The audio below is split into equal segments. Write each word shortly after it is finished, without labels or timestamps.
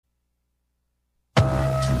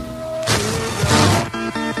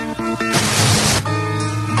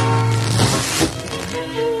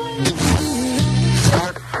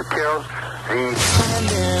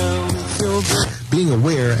Being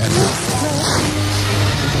aware and...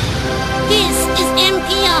 This is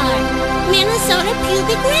NPR, Minnesota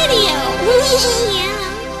Pubic Radio.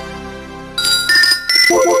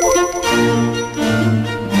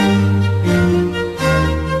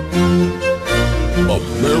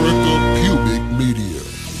 America Pubic Media.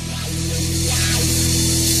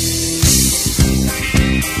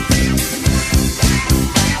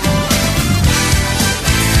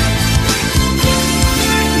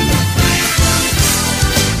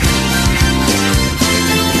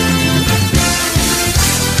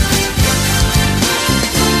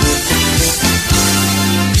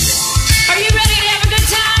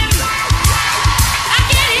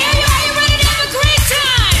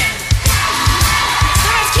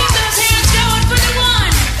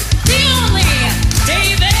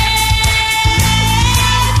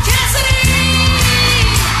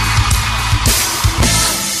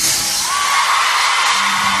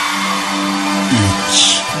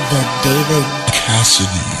 David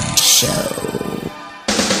Cassidy Show.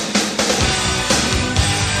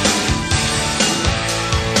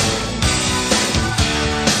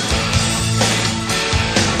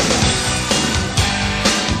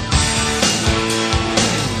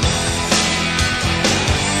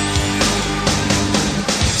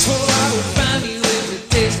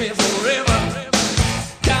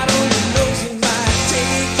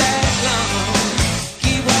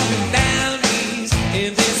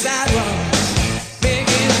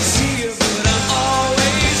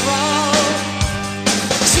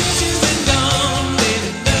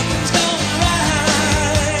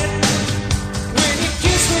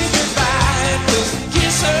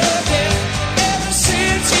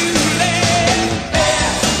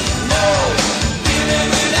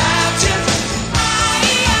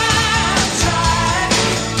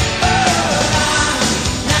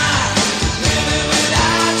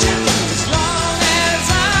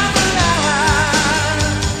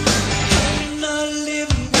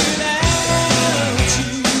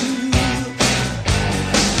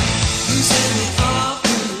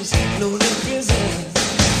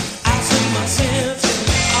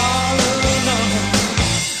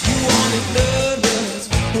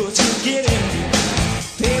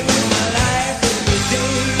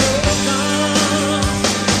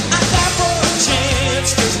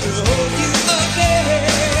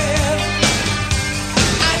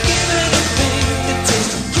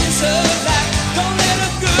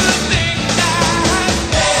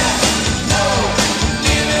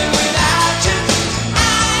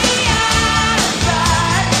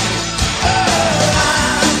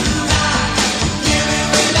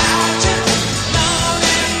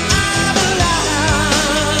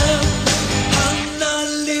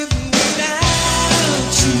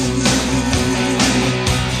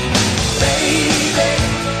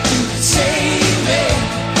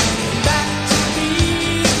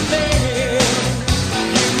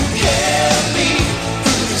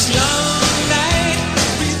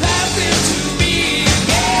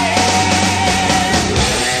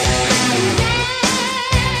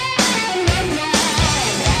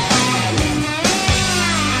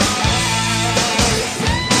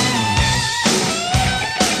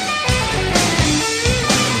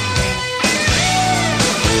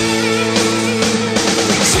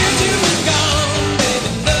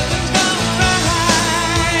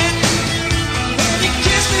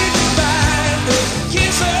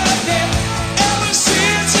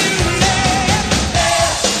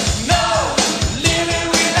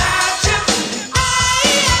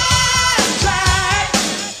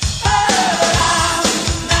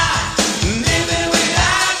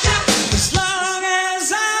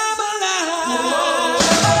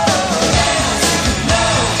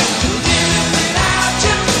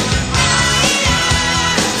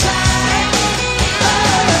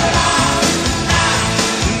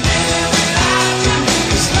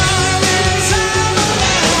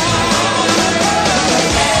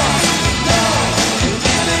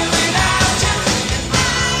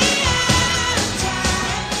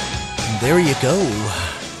 There you go.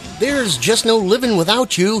 There's Just No Living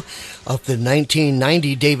Without You of the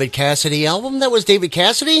 1990 David Cassidy album. That was David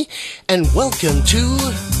Cassidy, and welcome to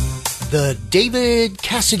the David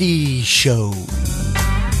Cassidy Show.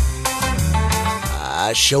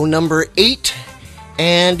 Show number 8,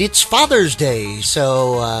 and it's Father's Day,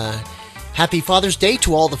 so happy Father's Day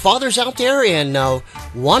to all the fathers out there, and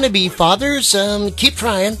wannabe fathers, keep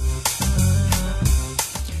trying.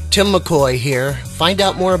 Tim McCoy here. Find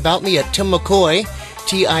out more about me at Tim McCoy,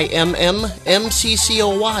 TIMMMCCOY.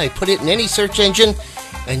 Put it in any search engine,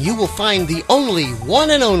 and you will find the only, one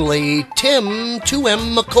and only Tim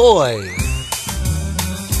 2M McCoy.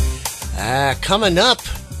 Coming up,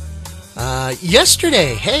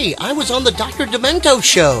 yesterday, hey, I was on the Dr. Demento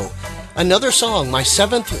show. Another song, my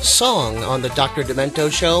 7th song on the Dr.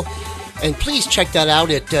 Demento show. And please check that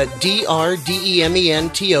out at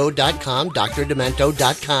drdemento.com,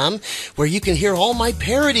 drdemento.com, where you can hear all my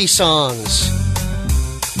parody songs.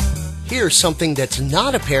 Here's something that's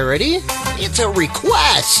not a parody. It's a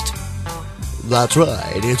request. That's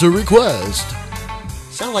right, it's a request.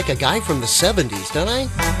 Sound like a guy from the 70s, don't I?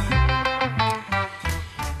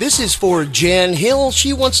 This is for Jan Hill.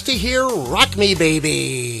 She wants to hear Rock Me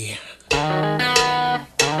Baby.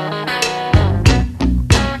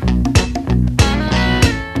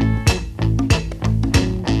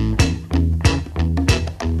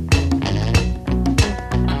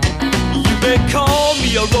 Call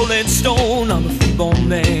me a rolling stone, I'm a freeborn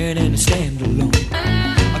man and I stand alone.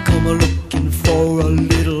 I come a-looking for a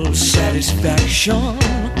little satisfaction.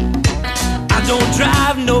 I don't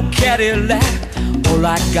drive no Cadillac, all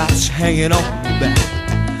I got's hanging on the back.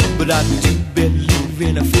 But I do believe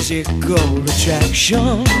in a physical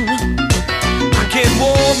attraction. I can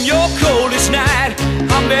warm your coldest night,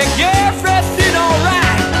 I'll make everything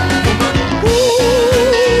alright.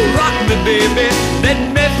 Ooh, rock me baby, let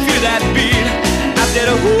me feel that beat. I said,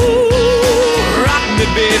 ooh, rock me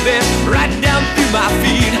baby, right down through my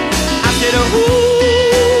feet. I said,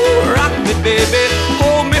 ooh, rock me baby,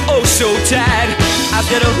 hold me oh so tight. I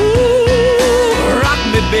said, ooh, rock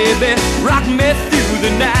me baby, rock me through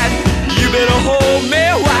the night. You better hold me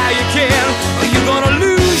while you can, or you're gonna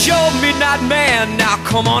lose your midnight man. Now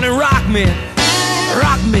come on and rock me,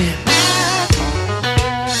 rock me.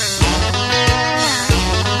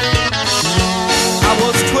 I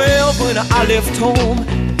was 12 when I left home.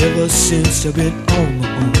 Ever since I've been on my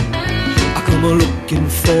own. I come a-looking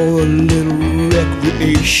for a little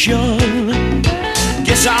recreation.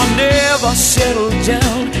 Guess I'll never settle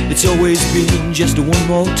down. It's always been just one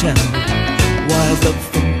more town. Wild up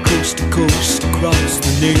from coast to coast across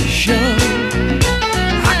the nation.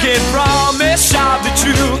 I can't promise I'll be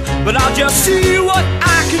true, but I'll just see what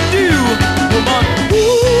I can do. Come on,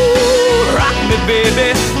 ooh, rock me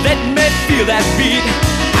baby, let me feel that beat.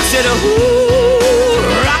 I said, ooh,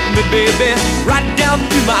 rock me baby, right down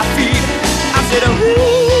through my feet. I said,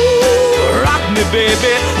 ooh, rock me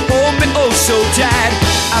baby, hold me oh so tight.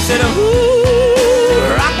 I said,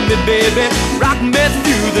 ooh, rock me baby, rock me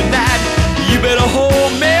through the night. You better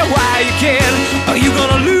hold me while you can, or you're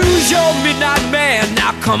gonna lose your midnight man.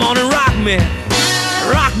 Now come on and rock me,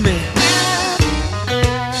 rock me.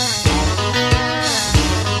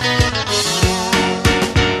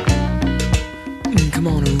 Come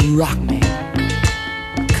on and rock me.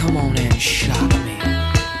 Come on and shock me.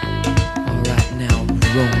 Alright now,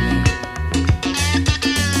 roll me.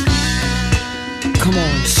 Come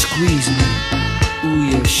on, squeeze me. Ooh,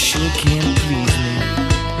 you sure can please me.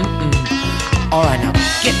 Alright now,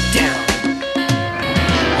 get down.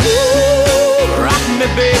 Ooh, rock me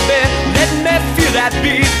baby, let me feel that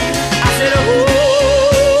beat. I said,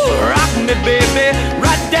 ooh, rock me baby,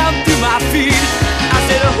 right down through my feet. I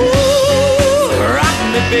said, ooh, rock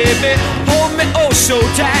me baby, hold me oh so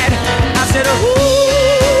tight. I said,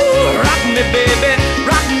 ooh, rock me baby,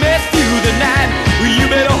 rock me through the night. Well, you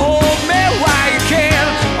better hold me while you can,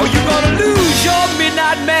 or you're gonna lose your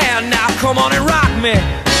midnight man. Now come on and rock me,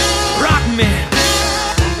 rock me.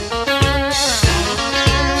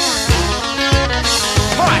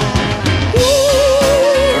 Alright.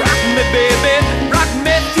 Ooh, rock me baby, rock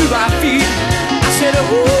me through my feet. I said,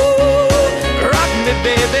 ooh, rock me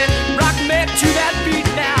baby, rock me to that beat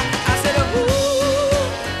now. I said,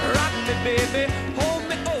 ooh, rock me baby, hold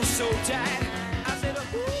me oh so tight. I said, ooh.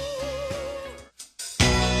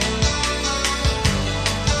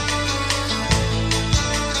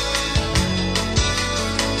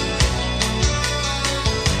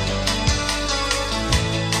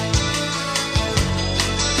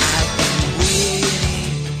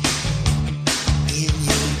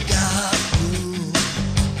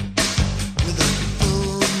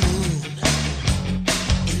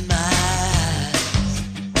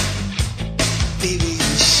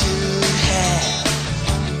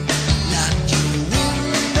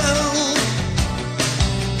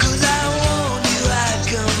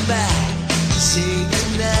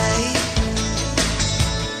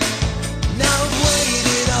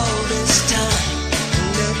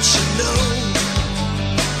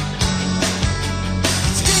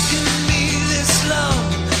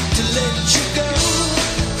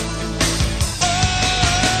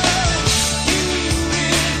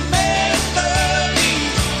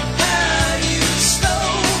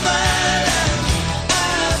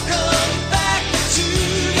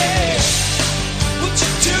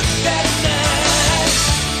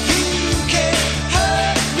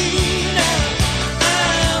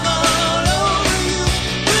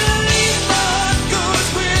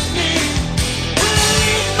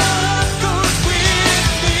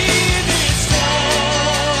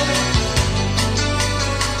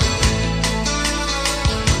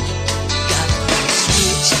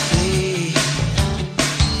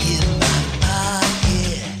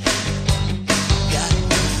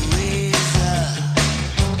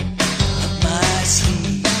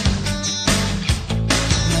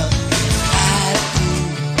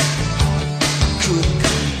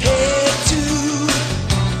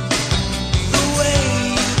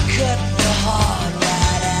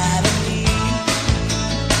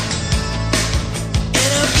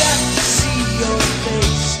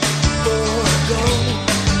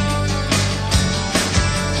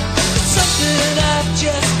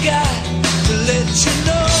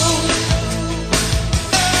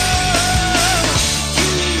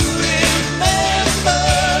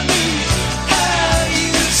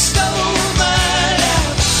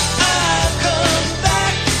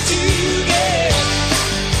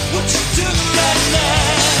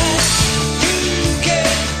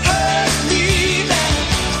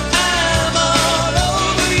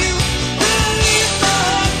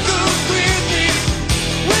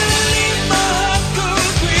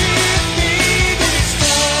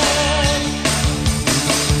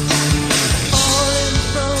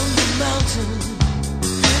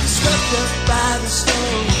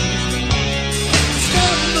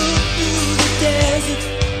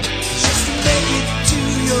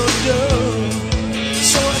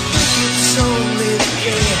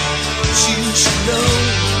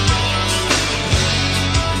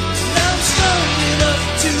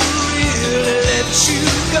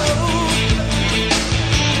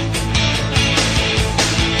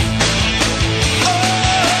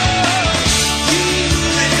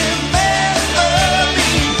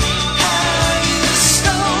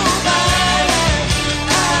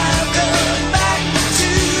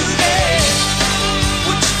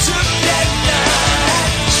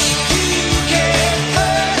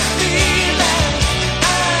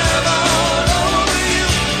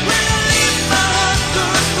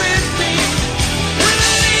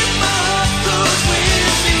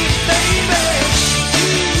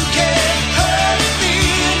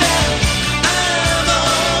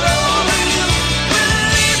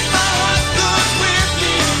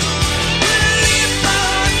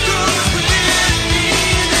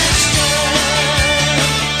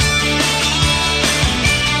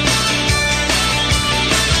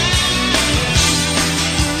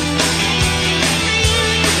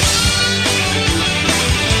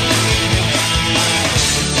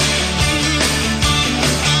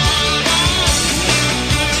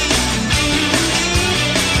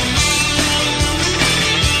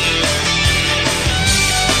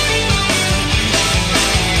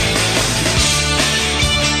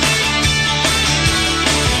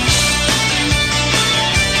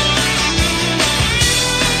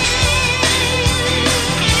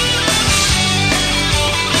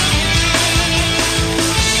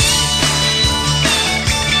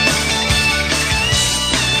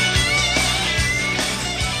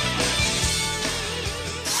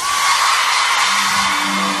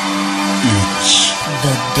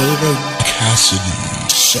 Cassidy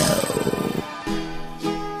Show.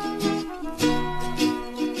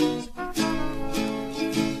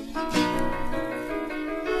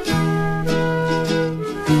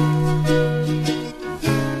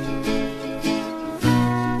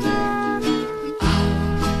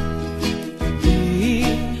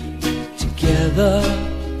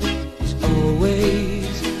 Is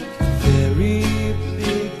always a very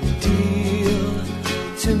big deal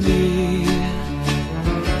to me.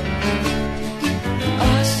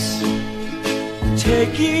 Us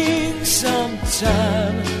taking some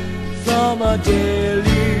time from our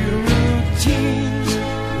daily routines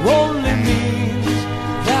only means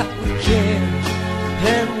that we care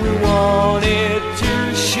and we wanted to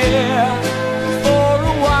share for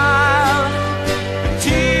a while. A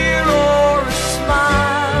tear or a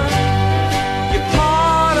smile, you're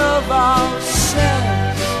part of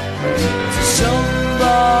ourselves to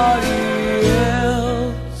somebody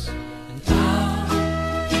else. And our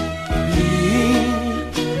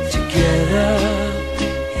being together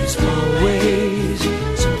is always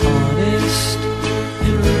so honest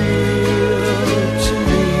and real to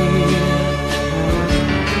me.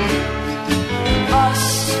 Us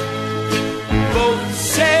both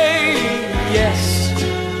saying yes,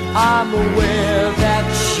 I'm aware that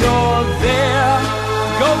you're there,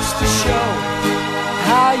 goes to show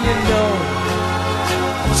how you know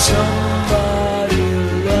somebody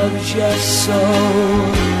loves you so.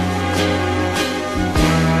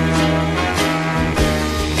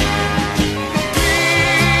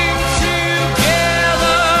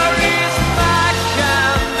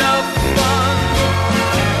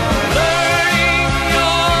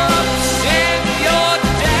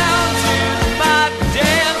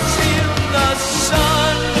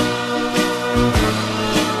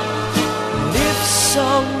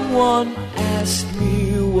 Someone asked me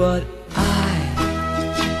what I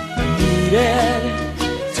needed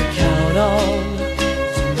to count on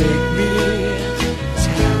to make me as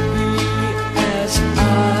happy as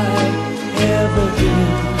I've ever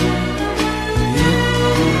been. It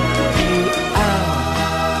would be our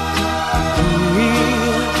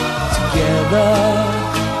being together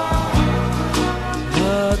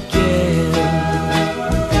again.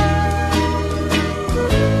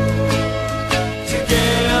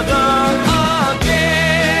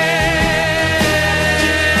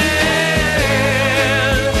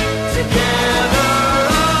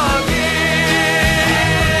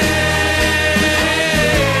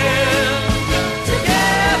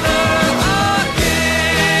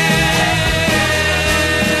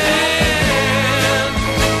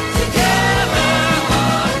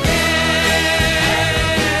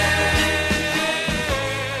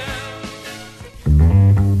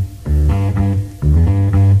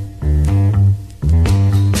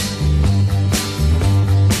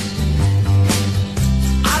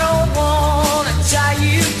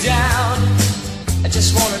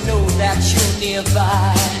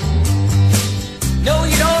 Nearby. No,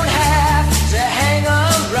 you don't have to hang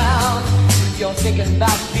around. If you're thinking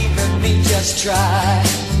about leaving me, just try.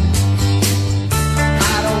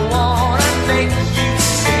 I don't wanna make you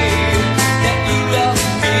say that you love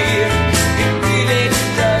me. It really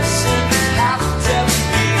doesn't have to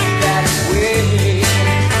be that way.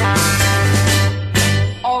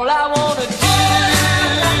 All I wanna do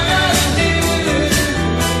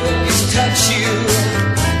is touch you.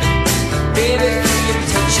 Baby, you're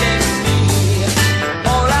touching me.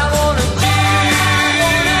 All I wanna do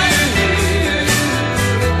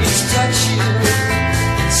is touch you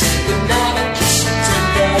and say goodnight and kiss you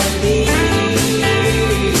tenderly.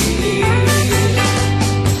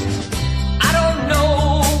 I don't know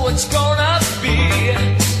what's gonna be,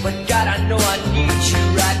 but God, I know I need you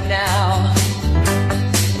right now.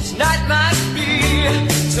 Tonight might be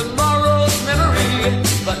tomorrow's memory,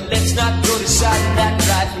 but let's not go deciding that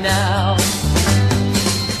right now.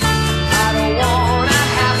 I don't wanna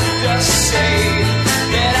have to say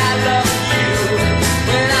that I love you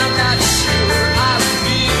when I'm not sure I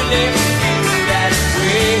really feel that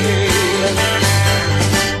way.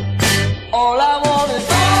 All I wanna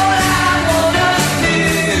do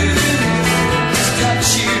is touch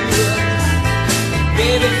you.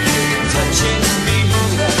 Baby, you're touching me.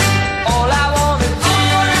 All I wanna do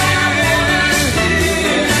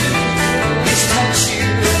is touch you.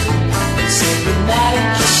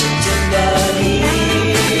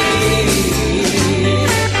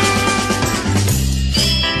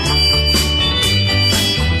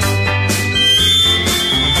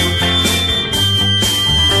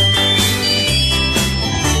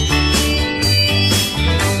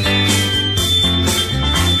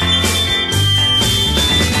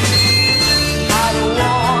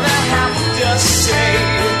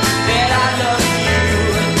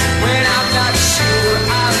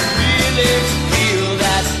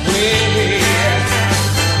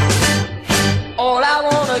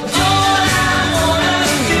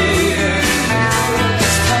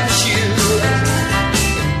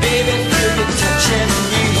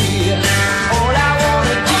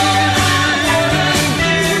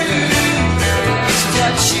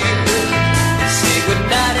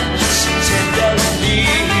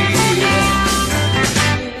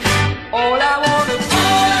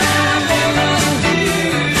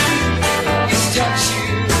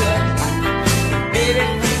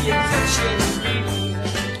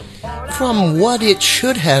 from what it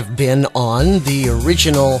should have been on the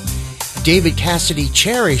original David Cassidy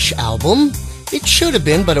Cherish album. It should have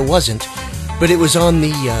been, but it wasn't. But it was on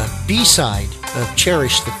the B-side of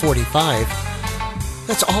Cherish the 45.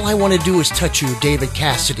 That's All I Want to Do Is Touch You, David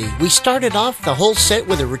Cassidy. We started off the whole set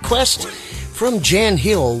with a request from Jan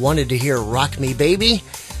Hill, wanted to hear Rock Me Baby.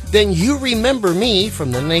 Then You Remember Me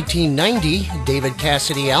from the 1990 David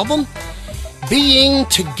Cassidy album. Being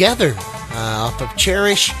Together off of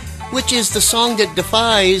Cherish, which is the song that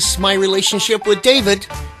defies my relationship with David,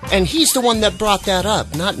 and he's the one that brought that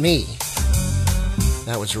up, not me.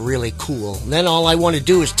 That was really cool. Then All I Want to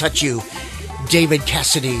Do Is Touch You, David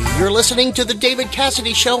Cassidy. You're listening to The David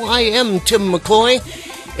Cassidy Show. I am Tim McCoy.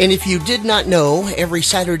 And if you did not know, every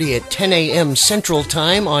Saturday at 10 a.m. Central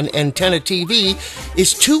Time on Antenna TV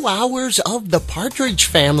is 2 hours of The Partridge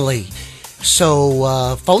Family.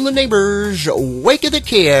 So, phone the neighbors, wake the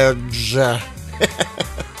kids.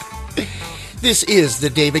 This is The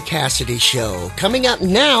David Cassidy Show. Coming up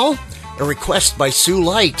now, a request by Sue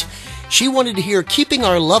Light. She wanted to hear Keeping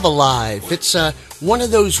Our Love Alive. It's one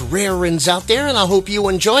of those rare ones out there, and I hope you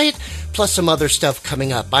enjoy it, plus some other stuff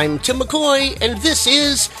coming up. I'm Tim McCoy, and this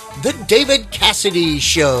is The David Cassidy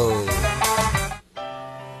Show.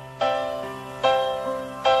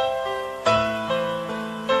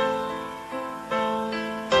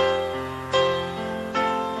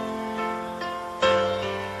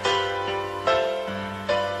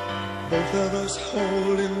 Both of us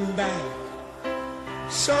holding back,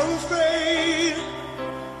 so afraid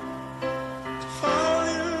to fall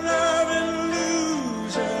in love and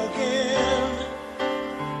lose again.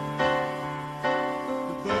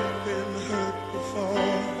 We've both been hurt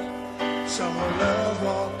before, saw love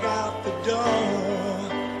walk out the door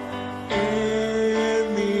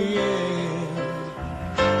in the end.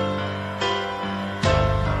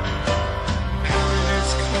 And when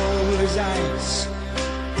it's cold as ice,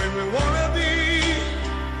 when we wanna be,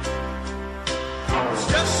 it's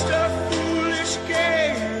just a foolish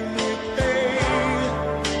game we play.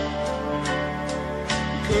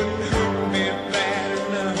 You couldn't hurt me bad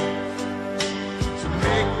enough to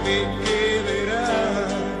make me give it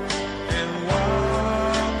up and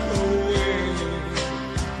walk away.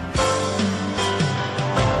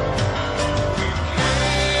 We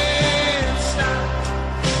can't stop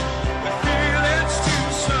the feelings too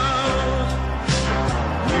strong.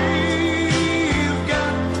 We've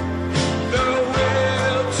got the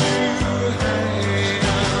will to hang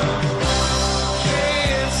on.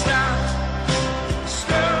 Can't stop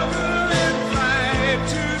struggle and fight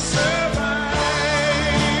to survive.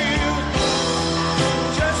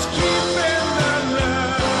 Just keeping the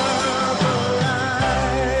love alive.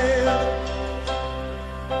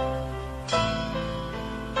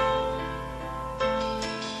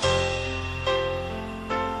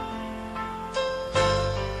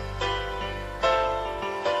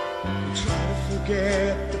 We try to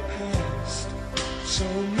forget the past so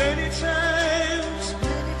many times.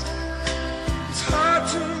 It's hard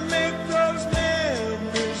to make those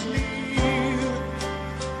memories leave.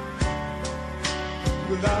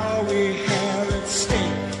 With all we have at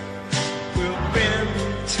stake, we'll bend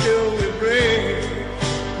till we break,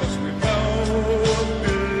 'cause we both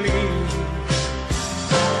believe.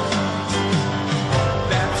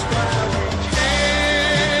 That's why we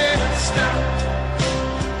can't stop.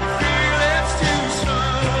 Feelings too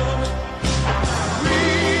strong.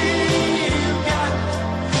 We've got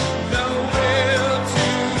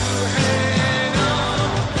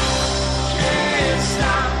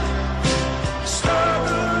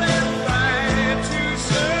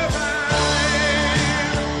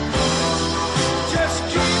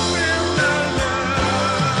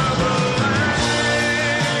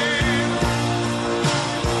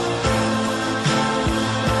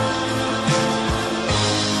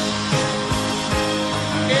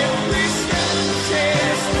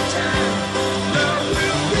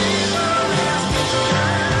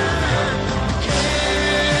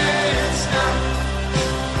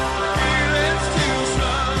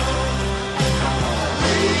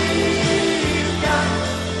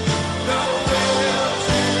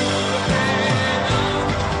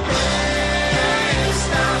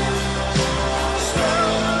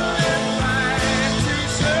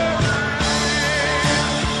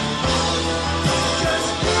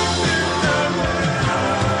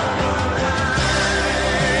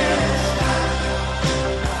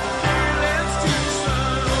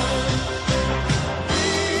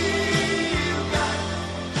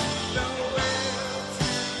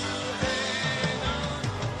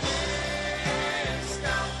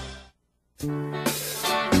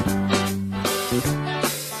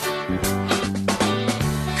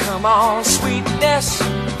Come on, sweetness,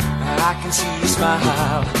 I can see you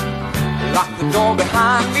smile. Lock the door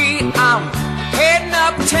behind me, I'm heading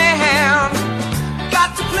uptown.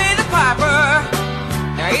 Got to play the piper,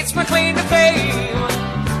 now it's my claim to fame.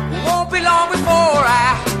 Won't be long before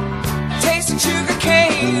I taste the sugar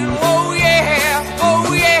cane. Oh yeah,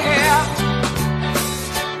 oh yeah.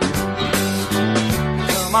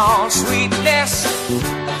 Come on, sweetness,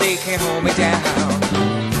 they can't hold me down.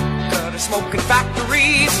 Got a smoking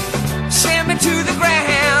factories, send me to the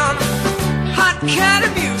ground. Hot kind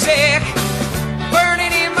of music,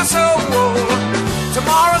 burning in my soul.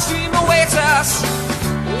 Tomorrow's dream awaits us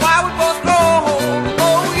while we both go home.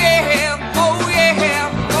 Oh yeah, oh yeah,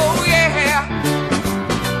 oh yeah.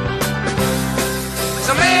 'Cause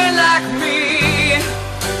a man like me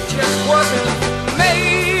just wasn't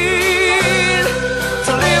made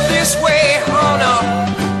to live this way, oh no.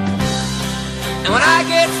 And when I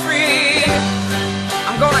get free,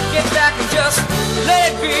 I'm gonna get back and just let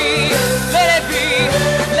it be, let it be,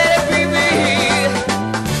 let it be me.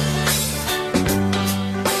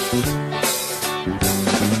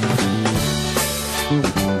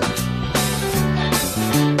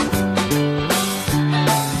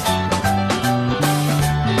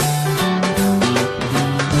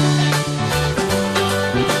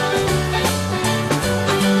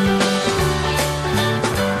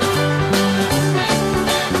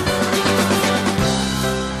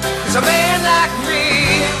 'Cause a man like me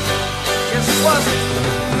just wasn't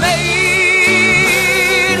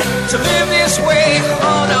made to live this way,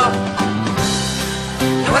 oh no.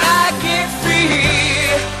 And when I get free,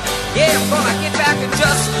 yeah, I'm gonna get back and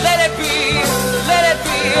just let it be, let it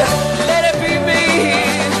be, let it be me.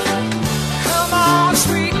 Come on,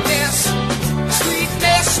 sweetness,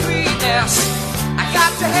 sweetness, sweetness, I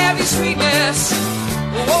got to have your sweetness.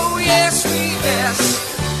 Oh yeah, sweetness.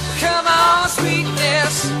 Come on,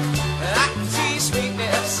 sweetness, I can see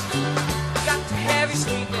sweetness. Got to have your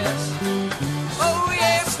sweetness. Oh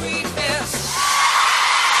yeah, sweetness.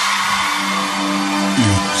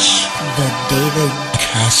 It's The David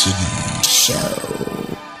Cassidy. Show.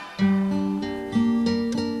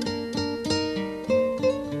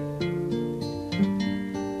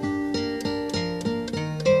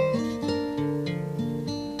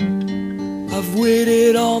 I've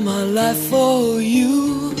waited all my life for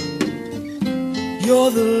you.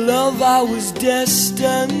 You're the love I was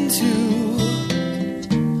destined to.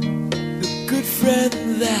 The good friend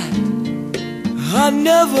that I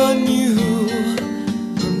never knew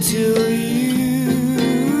until you.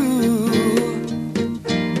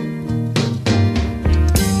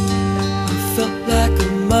 I felt like I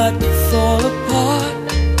might fall apart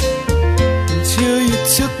until you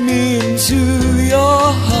took me into your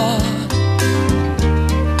heart.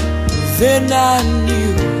 Then I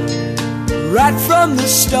knew right from the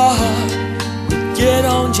start we'd get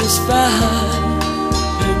on just fine.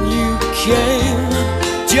 And you came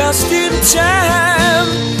just in time,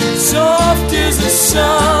 soft as a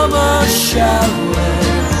summer shower.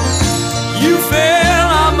 You fell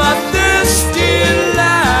on my thirsty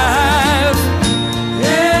life,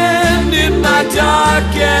 and in my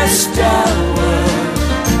darkest hour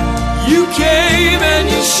you came and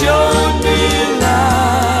you showed me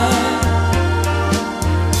light.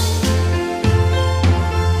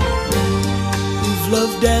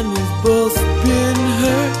 Loved and we've both been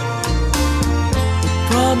hurt.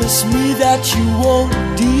 Promise me that you won't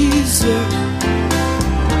desert,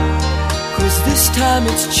 'cause this time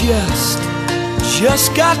it's just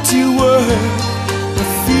got to work. I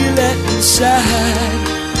feel it inside.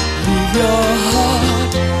 Leave your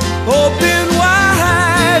heart open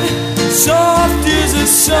wide, soft as a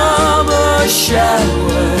summer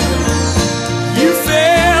shower. You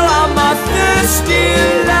fell on my thirsty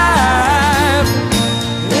life,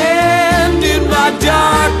 and in my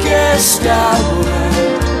darkest hour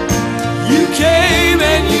you came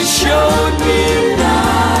and you showed me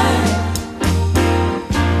light.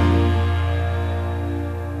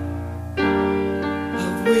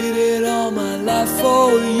 I've waited all my life for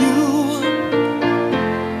you.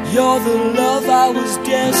 You're the love I was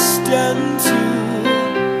destined to.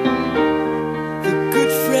 The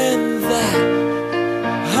good friend that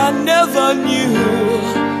I never knew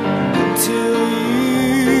until you.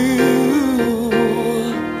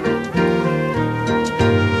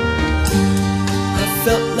 I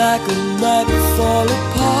felt like I might fall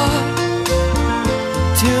apart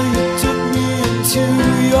till you took me into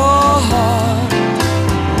your heart.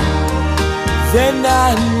 Then I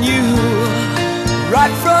knew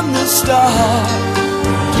right from the start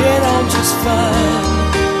get on just fine.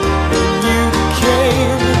 And you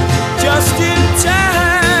came just in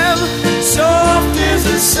time, soft as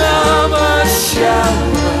a summer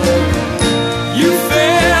shower. You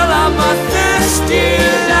fill up my thirsty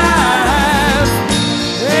life,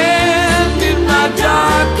 and in my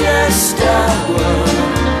darkest hour,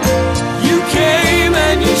 you came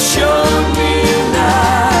and you showed me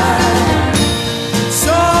light.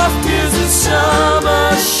 Soft as a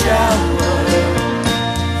summer shower,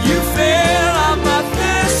 you fill up my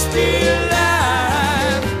thirsty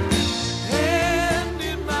life, and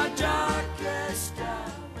in my darkest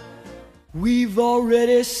hour, we've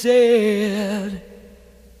already said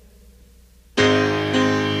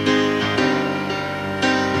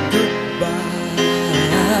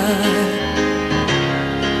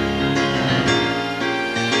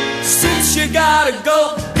you gotta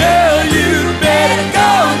go, girl, you better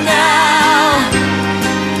go now.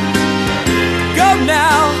 Go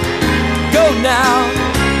now, go now,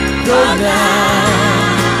 go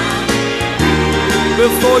now,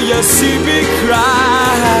 before you see me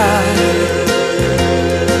cry.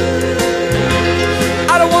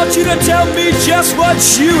 I don't want you to tell me just what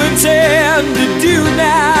you intend to do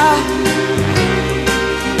now.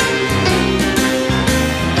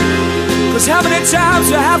 How many times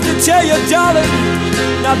do I have to tell you, darling?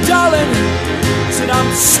 Now, darling, said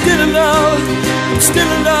I'm still in love. I'm still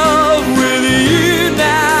in love with you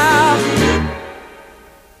now.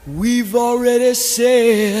 We've already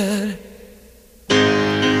said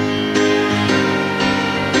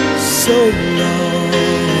so long.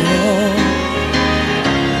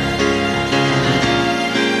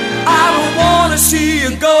 I don't wanna see you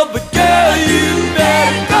go, but girl, you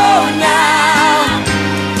better go now.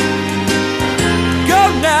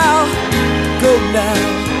 Now, go now,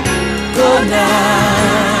 go now.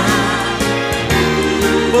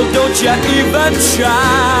 Well, don't you even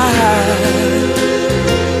try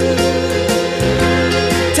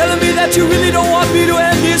telling me that you really don't want me to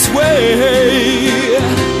end this way.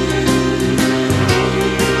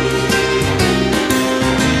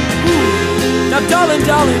 Now, darling,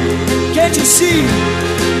 darling, can't you see?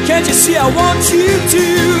 Can't you see I want you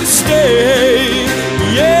to stay?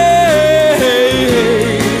 Yeah.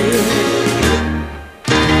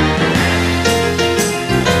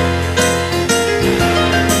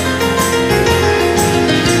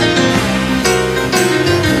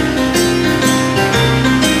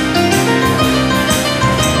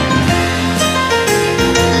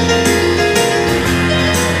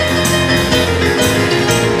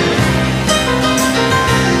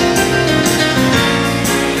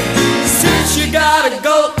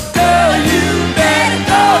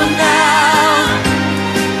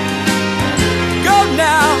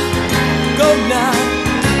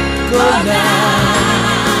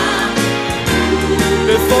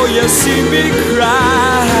 Before you see me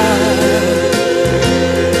cry,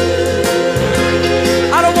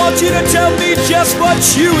 I don't want you to tell me just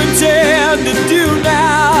what you intend to do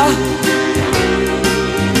now.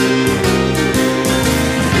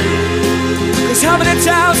 'Cause how many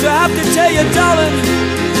times do I have to tell you, darling?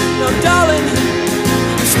 No, darling,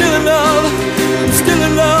 I'm still in love. I'm still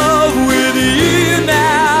in love with you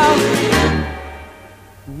now.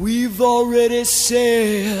 We've already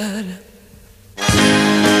said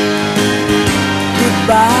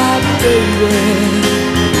goodbye, baby.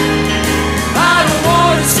 I don't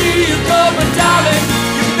want to see you go, but darling,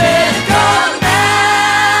 you better go now.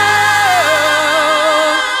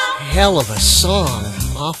 Hell of a song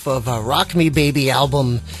off of a Rock Me Baby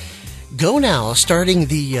album. Go Now, starting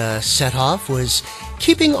the set off, was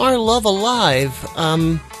Keeping Our Love Alive,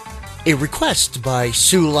 a request by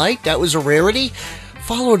Sue Light. That was a rarity.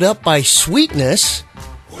 Followed up by Sweetness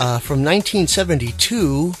from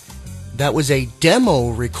 1972. That was a demo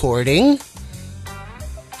recording.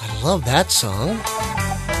 I love that song.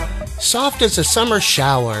 Soft as a Summer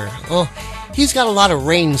Shower. Oh, he's got a lot of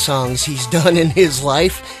rain songs he's done in his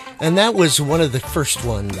life, and that was one of the first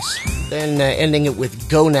ones. Then ending it with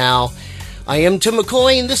Go Now. I am Tim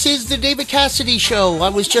McCoy, and this is the David Cassidy Show. I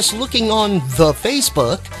was just looking on the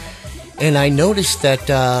Facebook, and I noticed that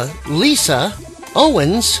Lisa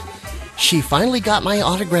Owens, she finally got my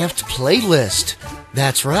autographed playlist.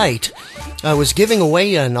 That's right. I was giving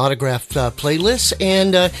away an autographed playlist,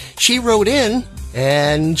 and she wrote in,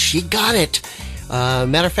 and she got it.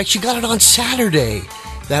 Matter of fact, she got it on Saturday.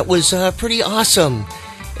 That was pretty awesome.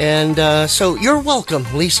 And so you're welcome,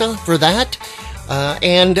 Lisa, for that.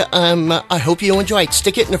 And I hope you enjoy it.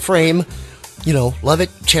 Stick it in a frame. You know, love it,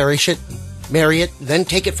 cherish it, marry it, then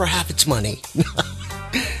take it for half its money.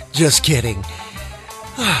 Just kidding.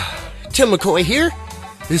 Tim McCoy here.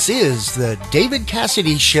 This is the David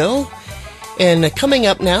Cassidy Show. And coming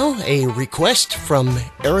up now, a request from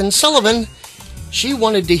Aaron Sullivan. She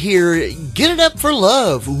wanted to hear Get It Up for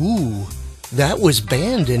Love. Ooh, that was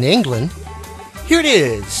banned in England. Here it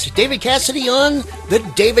is, David Cassidy on The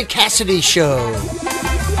David Cassidy Show.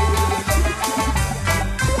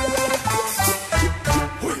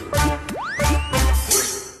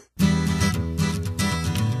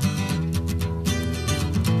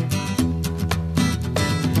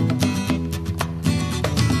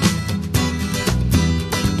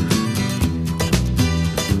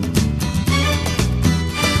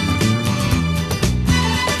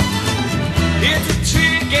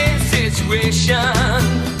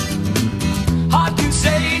 Hard to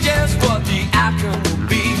say just what the outcome will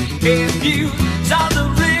be. If you solve the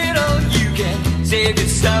riddle, you can save your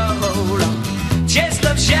soul. Chase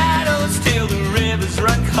love shadows till the rivers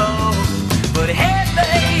run cold. But hey,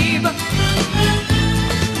 babe,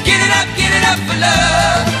 get it up for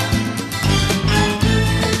love.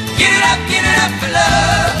 Get it up for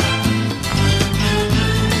love.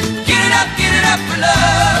 Get it up for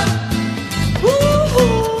love. Ooh.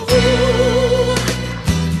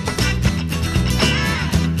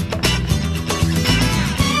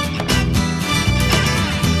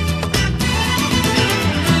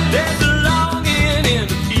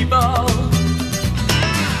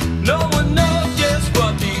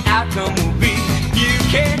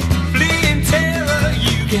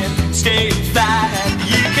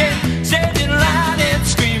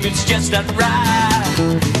 Just not right.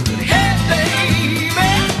 Hey, baby,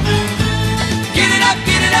 get it up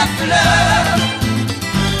for love.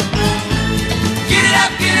 Get it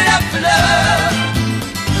up for love.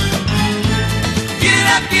 Get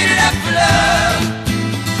it up for love.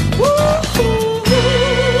 Woo-hoo.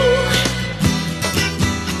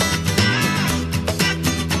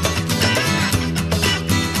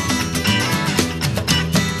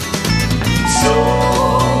 So,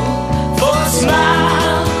 for a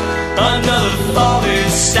smile, another falling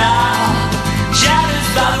star shatters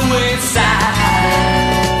by the wayside.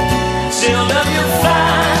 Still love you'll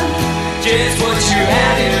find just what you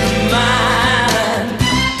had in mind.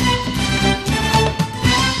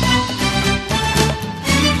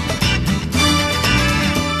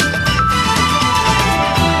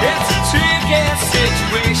 It's a tricky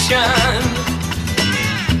situation.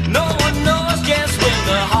 No one knows just when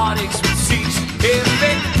the heartaches will cease. If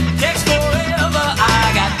it takes forever,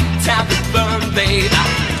 I got time to burn, babe. I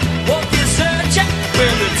won't be searching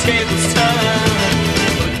when the tables turn.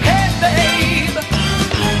 But hey, babe,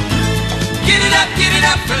 get it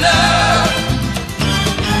up for love.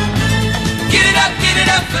 Get it up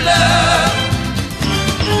for love.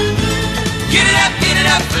 Get it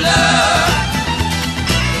up for love.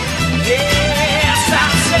 Yes, I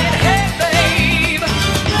said, hey, babe,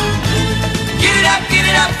 get it up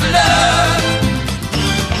for love.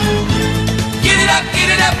 Get it up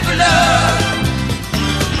for love.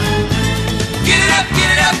 Get it up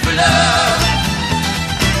for love.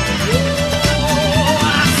 Oh,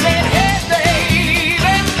 I said, hey, baby,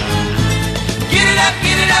 get it up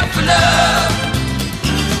for love.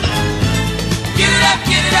 Get it up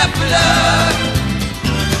for love.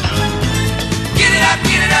 Get it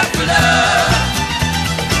up for love.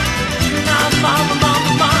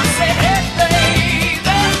 Mama, said, hey, baby,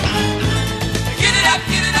 get it up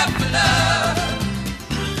for love.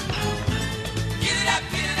 Get it up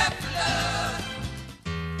for love.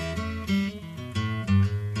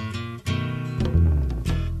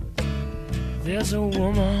 There's a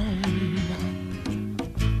woman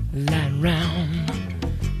lying round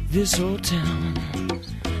this old town,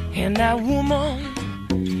 and that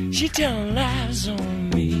woman, she telling lies on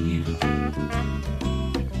me.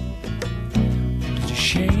 It's a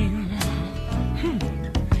shame,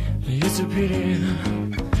 it's a pity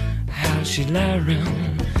how she lie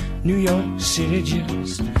around New York City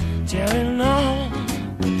just telling on,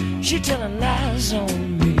 she telling lies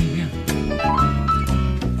on me.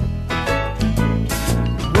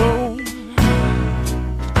 Whoa,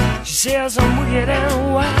 she says I'm wicked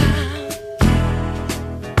and wild.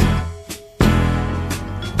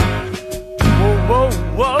 Whoa,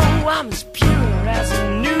 whoa, I'm as pure as a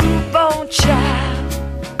newborn child.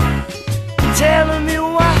 Telling me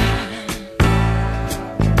why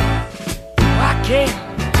can't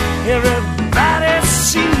everybody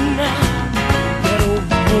see now that old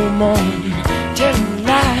woman telling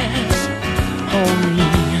lies on me.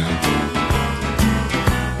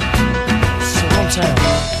 So one time.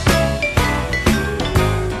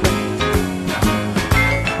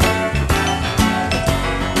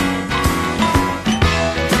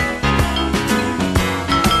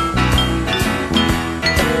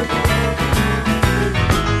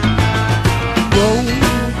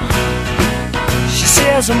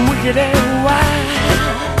 I'm wicked and wild.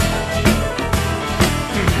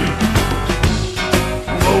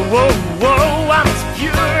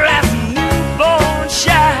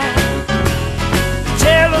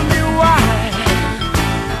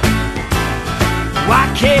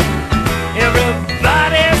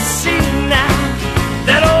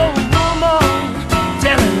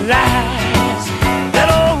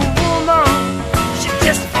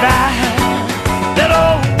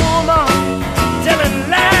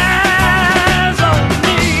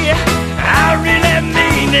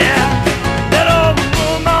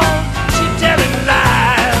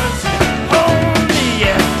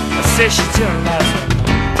 she's telling lies right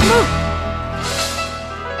now.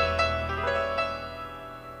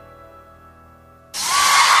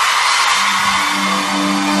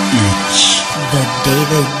 It's The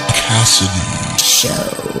David Cassidy. Show.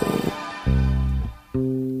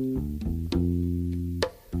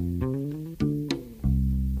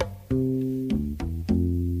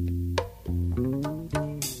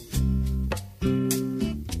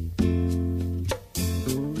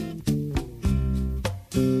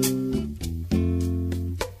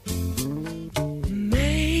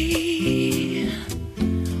 May,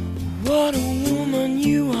 what a woman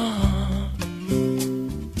you are.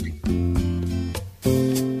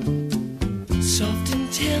 Soft and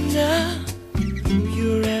tender,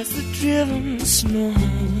 pure as the driven snow.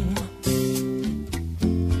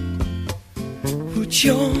 Put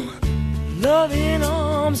your loving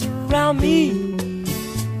arms around me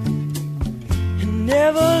and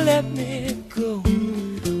never let me go.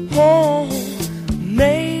 Oh,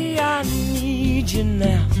 may I need you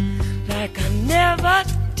now like I never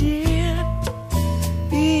did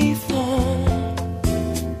before.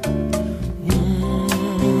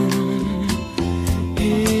 Warm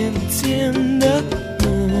and tender,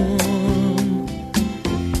 warm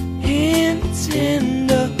and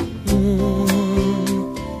tender,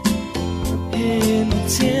 warm and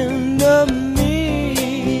tender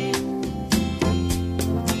me.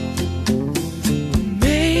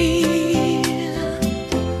 May,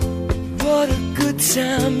 what a good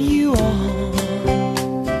time you are.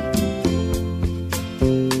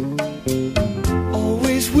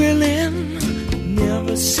 Always willing,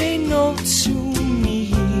 never say no to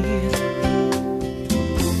me.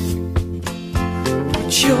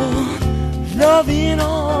 Put your loving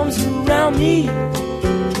arms around me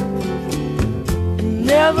and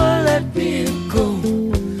never let me go.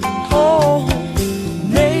 Oh,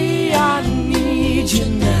 may I need you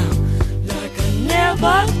now like I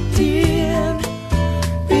never did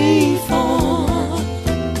before.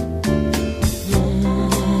 Warm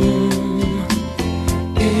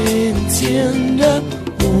and tender,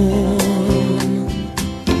 warm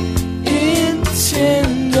and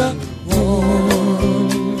tender,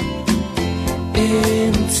 warm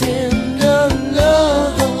and tender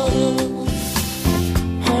love.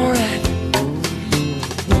 Alright.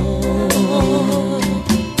 Warm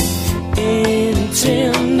and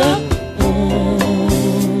tender, warm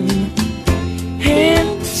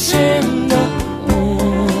and tender,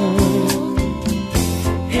 warm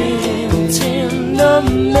and tender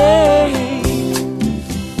me.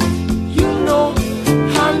 You know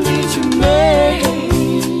I need you, May.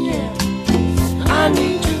 I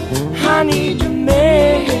need you,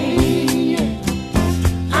 May.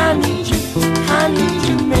 I need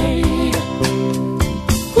you, May.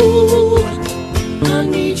 Ooh, I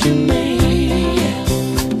need you, May.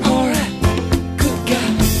 Alright, good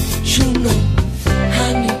God, you know,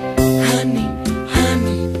 honey.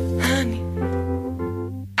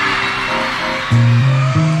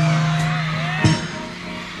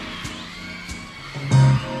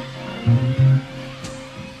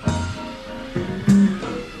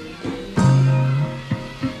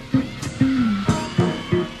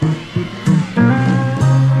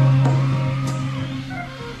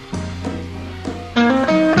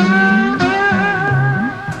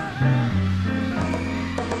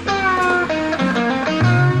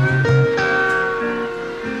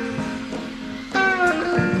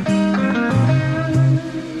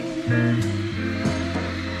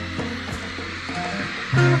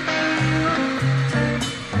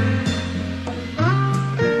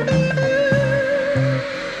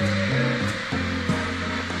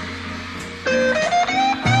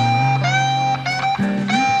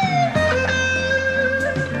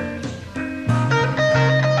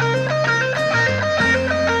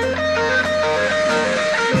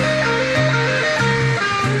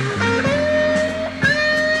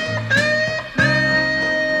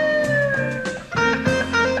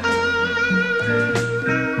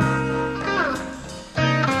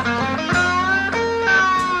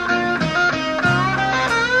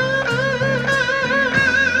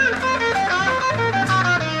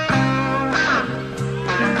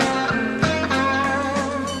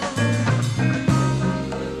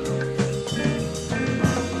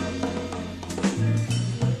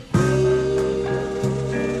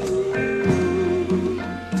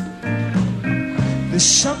 There's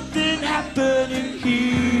something happening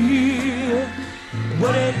here.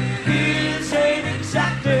 What it is ain't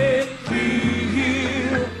exactly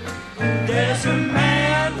clear. There's a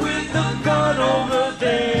man with a gun over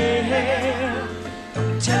there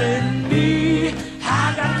telling me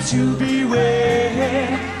I got to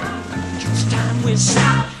beware. Just time we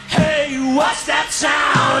shout, hey, what's that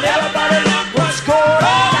sound? Everybody look what's going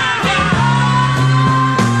on.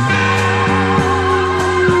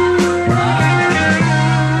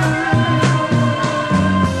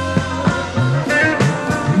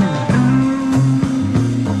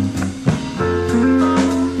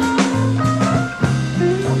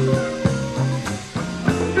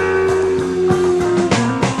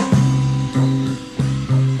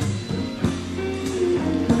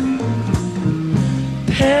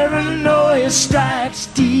 Paranoia strikes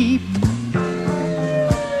deep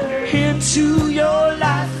into your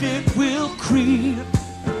life, it will creep.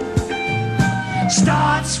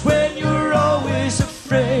 Starts when you're always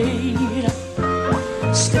afraid.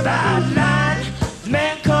 Step out of line, the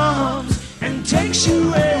man comes and takes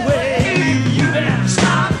you away. You better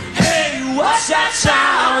stop. Hey, what's that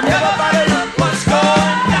sound? Everybody look what's going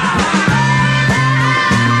down.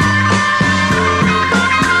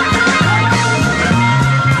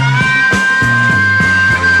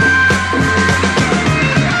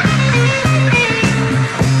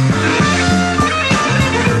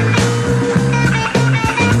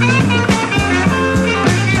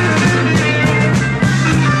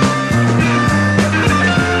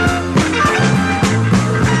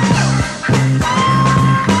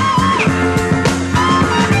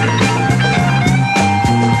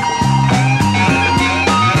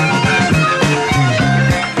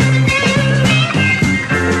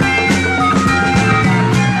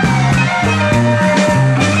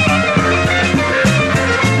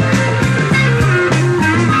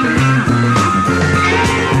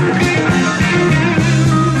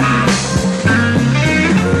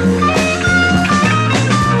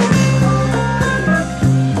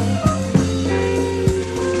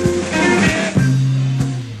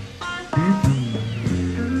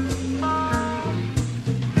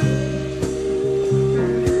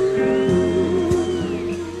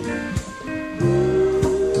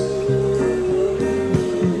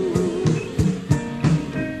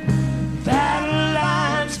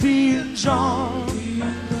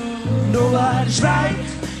 Nobody's right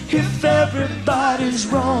if everybody's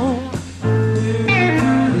wrong.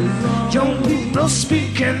 Young people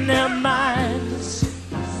speaking their minds,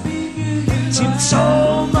 seem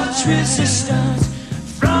so much resistance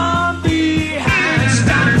from behind.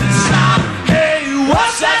 Stop, hey,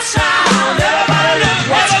 what's that sound? Everybody look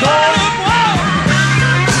what's going on.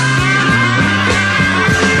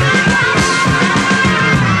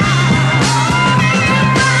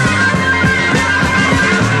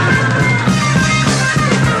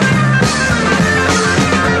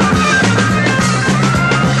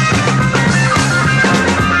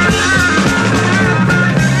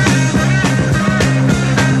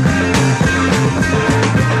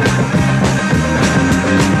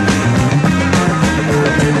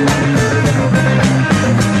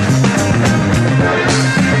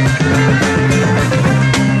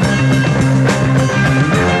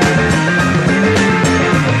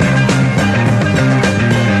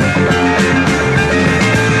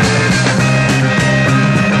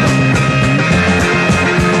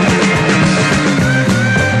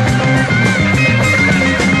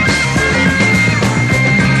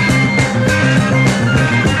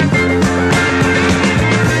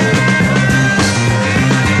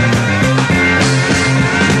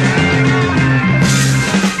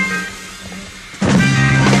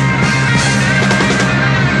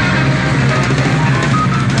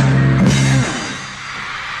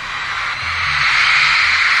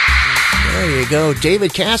 Go,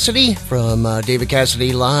 David Cassidy from David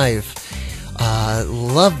Cassidy Live.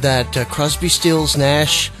 Love that Crosby, Stills,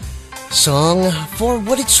 Nash song, For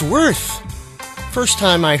What It's Worth. First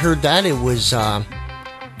time I heard that, it was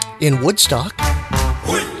in Woodstock.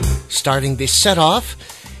 Starting the set off,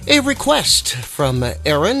 a request from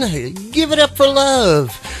Aaron, Give It Up for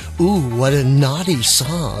Love. Ooh, what a naughty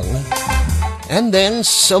song. And then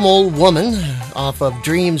Some Old Woman off of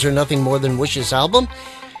Dreams Are Nothing More Than Wishes album.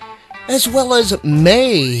 As well as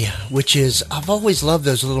May, which is, I've always loved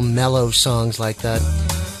those little mellow songs like that.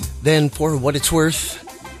 Then For What It's Worth,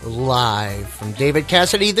 live from David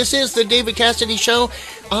Cassidy. This is the David Cassidy Show.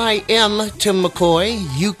 I am Tim McCoy.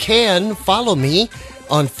 You can follow me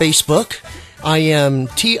on Facebook. I am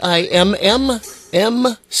TIMMMCCOY.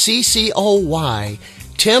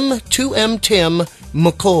 Tim, 2M Tim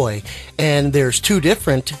McCoy. And there's two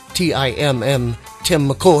different TIMM Tim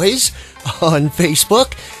McCoys on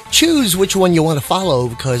Facebook. Choose which one you want to follow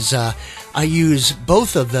because I use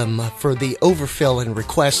both of them for the overfill and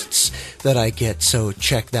requests that I get, so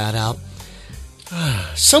check that out.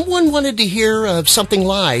 Someone wanted to hear of something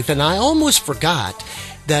live, and I almost forgot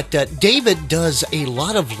that David does a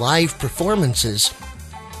lot of live performances.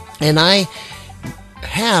 And I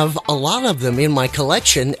have a lot of them in my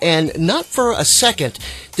collection, and not for a second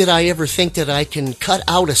did I ever think that I can cut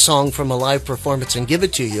out a song from a live performance and give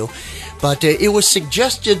it to you. But it was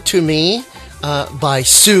suggested to me by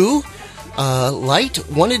Sue Light,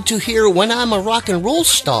 wanted to hear When I'm a Rock and Roll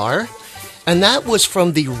Star, and that was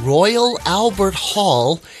from the Royal Albert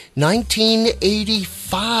Hall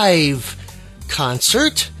 1985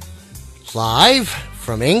 concert, live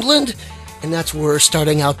from England. And that's what we're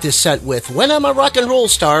starting out this set with. When I'm a Rock and Roll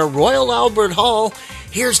Star, Royal Albert Hall.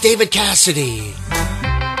 Here's David Cassidy.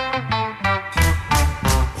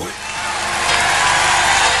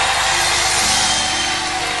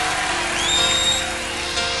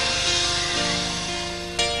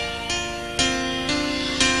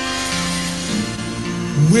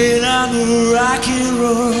 When I'm a rock and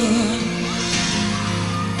roll,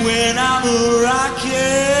 when I'm a rock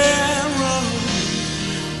and roll,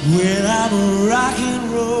 when I'm a rock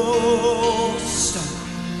and roll star,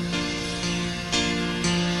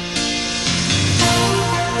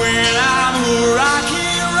 when I'm a rock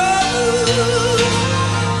and roll,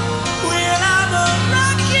 when I'm a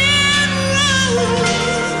rock and roll,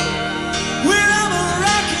 when I'm a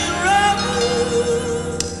rock and roll.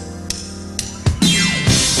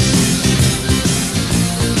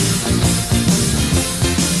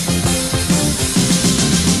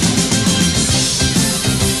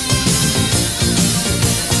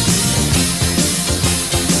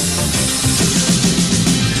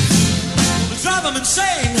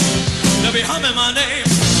 Insane, they'll be humming my name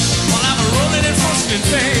while I'm rolling in fortune and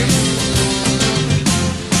fame,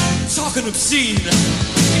 talking obscene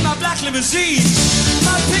in my black limousine,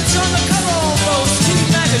 my picture on the cover of those TV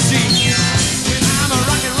magazines. When I'm a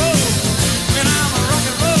rock and roll, when I'm a rock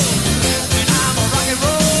and roll, when I'm a rock and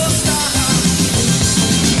roll star,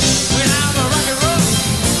 when I'm a rock and roll,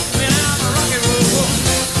 when I'm a rock and roll,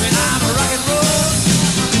 when I'm a rock and roll.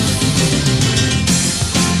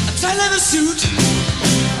 A tight leather suit,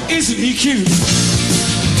 isn't he cute?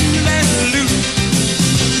 Let him loose.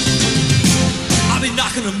 I'll be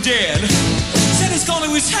knocking him dead. Said he's gone to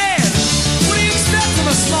his head. What do you expect from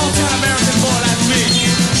a small-town American boy like me?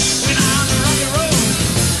 When I'm a rock and roll,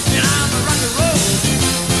 when I'm a rock and roll,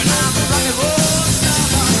 when I'm a rock and roll star,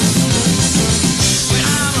 when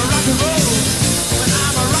I'm a rock and roll, when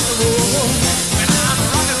I'm a rock and roll, when I'm a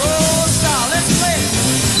rock and roll star. Let's play it.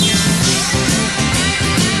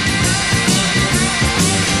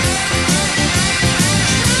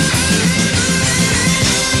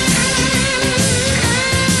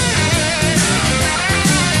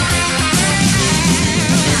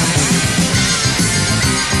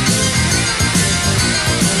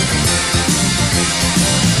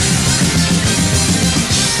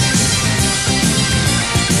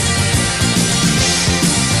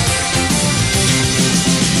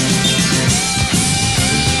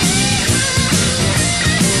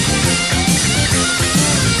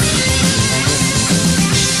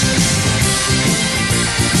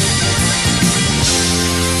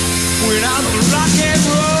 When I'm a rock and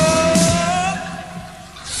roll,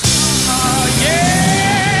 oh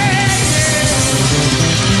yeah,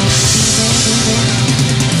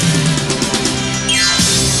 yeah.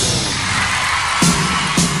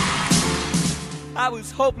 I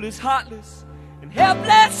was hopeless, heartless, and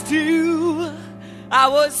helpless too. I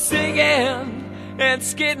was singing and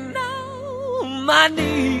skidding on my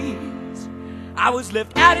knees. I was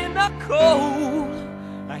left out in the cold.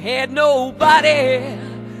 I had nobody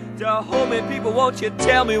to hold me. People, won't you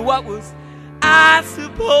tell me what was I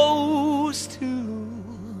supposed to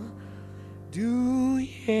do?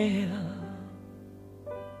 Yeah.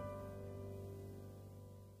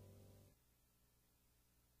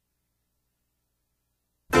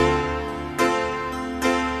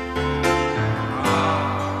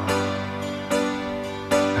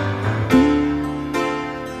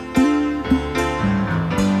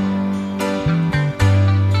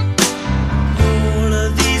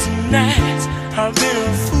 I've been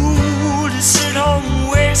a fool to sit home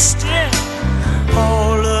wasting.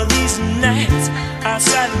 All of these nights I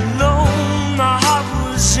sat alone, my heart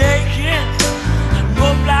was aching. I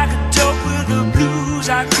moped like a dope with the blues.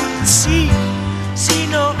 I couldn't see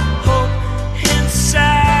no hope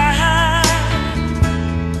inside.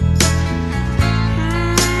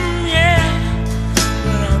 Yeah,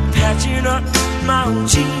 but I'm patching up my own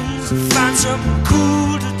jeans to find something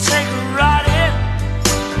cool to take a ride in.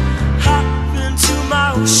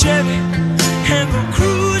 My old Chevy and go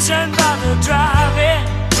cruising by the drive-in.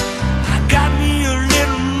 I got me a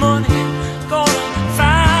little money, gonna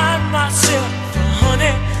find myself a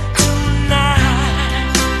honey tonight.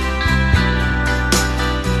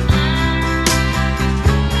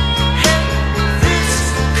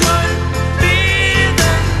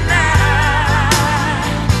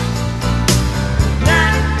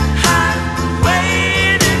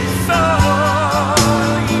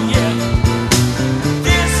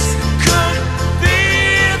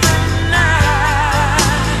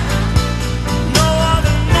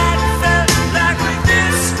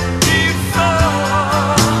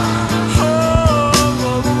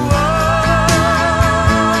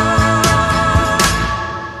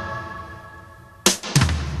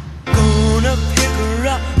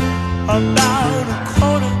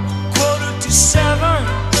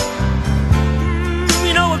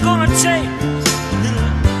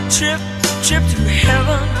 trip to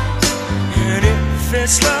heaven. And if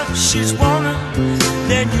it's love she's wanting,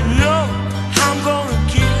 then you know I'm gonna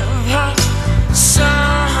give her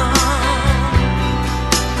some.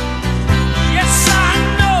 Yes, I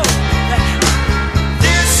know that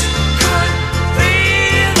this could be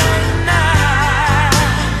the night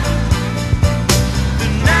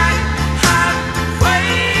I've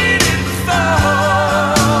waited for.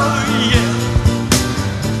 Yeah,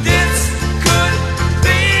 this could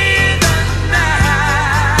be the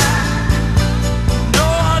night. No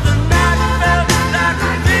other night felt like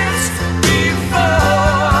this before.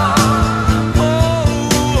 Oh,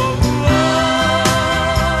 oh, oh.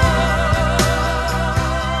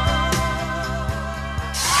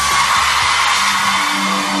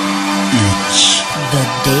 It's The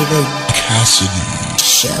David Cassidy.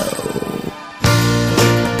 Show.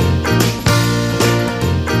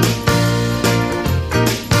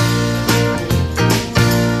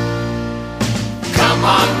 Come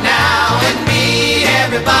on now and meet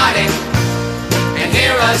everybody and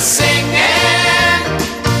hear us singing.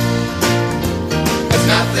 There's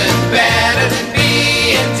nothing better than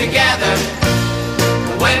being together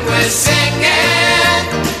when we're singing.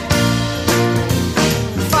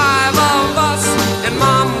 5 of us and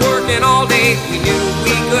Mom working all day. We knew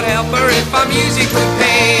we could help her if our music would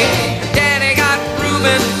pay. Daddy got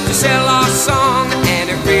Reuben to sell our song, and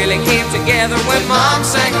it really came together when Mom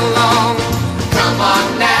sang along. Come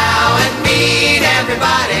on now and meet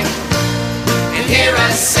everybody and hear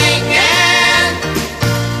us singing.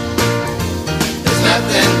 There's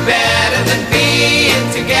nothing better than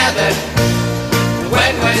being together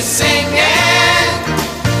when we're singing.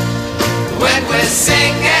 When we're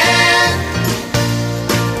singing.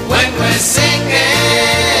 When we're singing.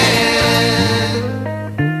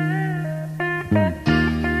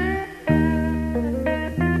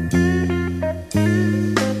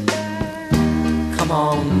 Come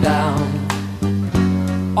on down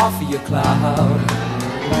off of your cloud.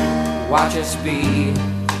 Watch us be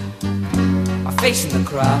a face in the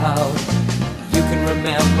crowd. You can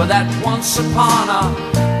remember that once upon a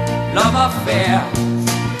love affair,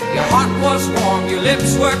 your heart was warm, your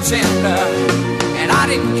lips were tender, and I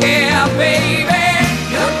didn't care, baby.